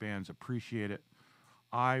 Bands appreciate it.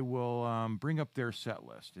 I will bring up their set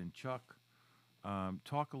list. And Chuck,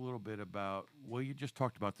 talk a little bit about, well, you just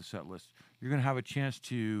talked about the set list. You're going to have a chance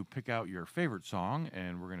to pick out your favorite song,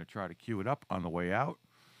 and we're going to try to cue it up on the way out.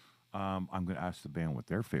 I'm going to ask the band what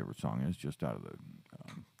their favorite song is, just out of the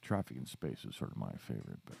Traffic in Space is sort of my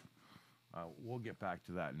favorite. But we'll get back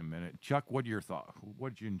to that in a minute. Chuck, what are your thoughts?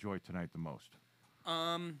 What did you enjoy tonight the most?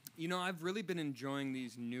 I've really been enjoying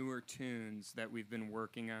these newer tunes that we've been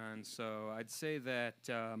working on. So I'd say that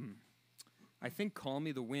I think Call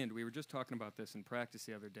Me the Wind, we were just talking about this in practice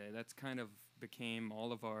the other day. That's kind of became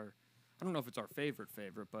all of our, I don't know if it's our favorite,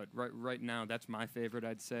 but right now that's my favorite,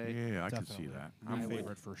 I'd say. Yeah, I Definitely. could see that. My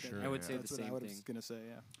favorite for sure. I would say That's the what I same was thing. going to say,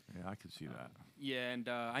 yeah. Yeah, I could see that. Yeah, and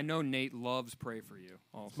I know Nate loves Pray For You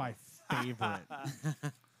also. It's my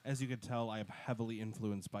favorite. As you can tell, I am heavily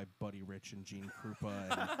influenced by Buddy Rich and Gene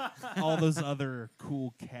Krupa and all those other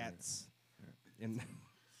cool cats. In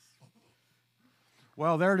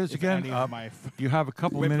Well, there it is If again. any of You have a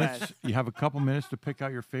couple Whiplash. minutes. You have a couple minutes to pick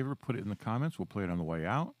out your favorite. Put it in the comments. We'll play it on the way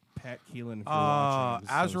out. Pat Keelan, if you're watching,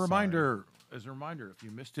 I'm As so a reminder, if you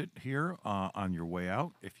missed it here on your way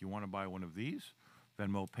out, if you want to buy one of these,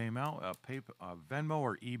 Venmo, Venmo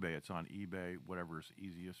or eBay. It's on eBay. Whatever is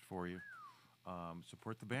easiest for you.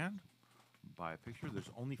 Support the band. Buy a picture. There's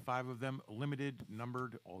only 5 of them, limited,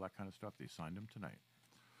 numbered, all that kind of stuff. They signed them tonight.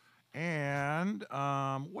 And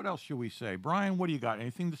what else should we say? Brian, what do you got?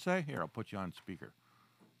 Anything to say? Here, I'll put you on speaker.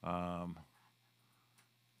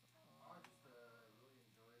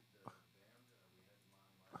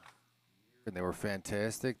 And they were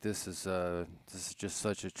fantastic. This is just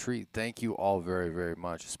such a treat. Thank you all very, very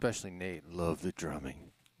much, especially Nate. Love the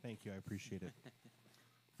drumming. Thank you. I appreciate it.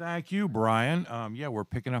 Thank you, Brian. Yeah, we're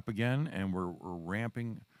picking up again, and we're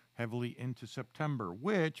ramping heavily into September,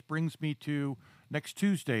 which brings me to next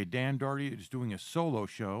Tuesday. Dan Doherty is doing a solo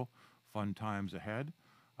show. Fun times ahead.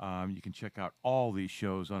 You can check out all these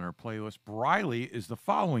shows on our playlist. Briley is the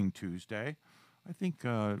following Tuesday. I think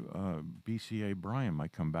BCA Brian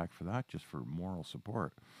might come back for that just for moral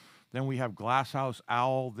support. Then we have Glasshouse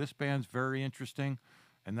Owl. This band's very interesting,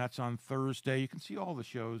 and that's on Thursday. You can see all the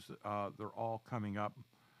shows. They're all coming up.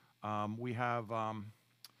 We have a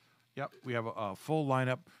full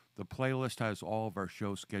lineup. The playlist has all of our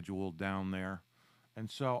shows scheduled down there. And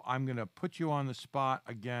so I'm going to put you on the spot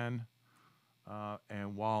again.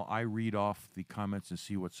 And while I read off the comments and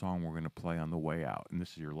see what song we're going to play on the way out. And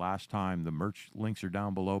this is your last time. The merch links are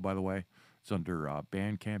down below, by the way. It's under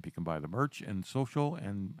Bandcamp. You can buy the merch and social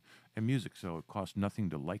and music. So it costs nothing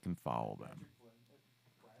to like and follow them.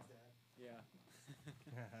 Yeah.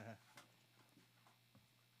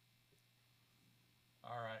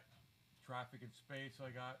 All right. Traffic and space.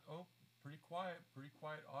 I got, pretty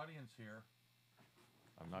quiet audience here.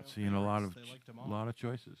 I'm not seeing a lot of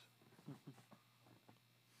choices.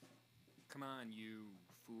 Come on, you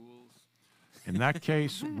fools. In that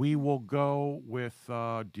case, we will go with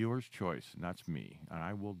dealer's choice, and that's me. And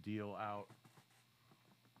I will deal out.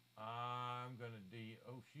 I'm going to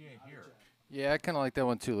she ain't here. Yeah, I kind of like that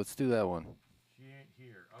one too. Let's do that one. She ain't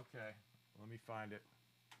here. Okay. Let me find it.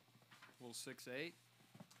 Little 6'8".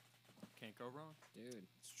 Can't go wrong. Dude.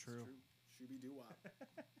 It's true. Shooby doo wop.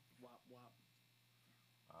 Wop wop.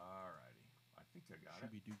 All righty. I think I got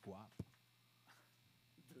Should be do guap.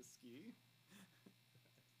 The ski.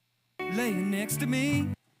 Laying next to me.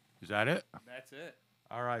 Is that it? That's it.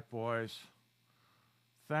 All right, boys.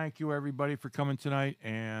 Thank you, everybody, for coming tonight.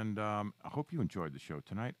 And I hope you enjoyed the show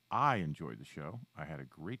tonight. I enjoyed the show. I had a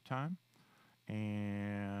great time.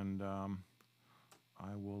 And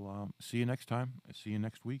I will see you next time. See you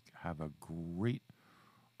next week. Have a great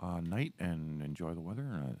night and enjoy the weather.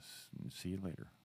 And see you later.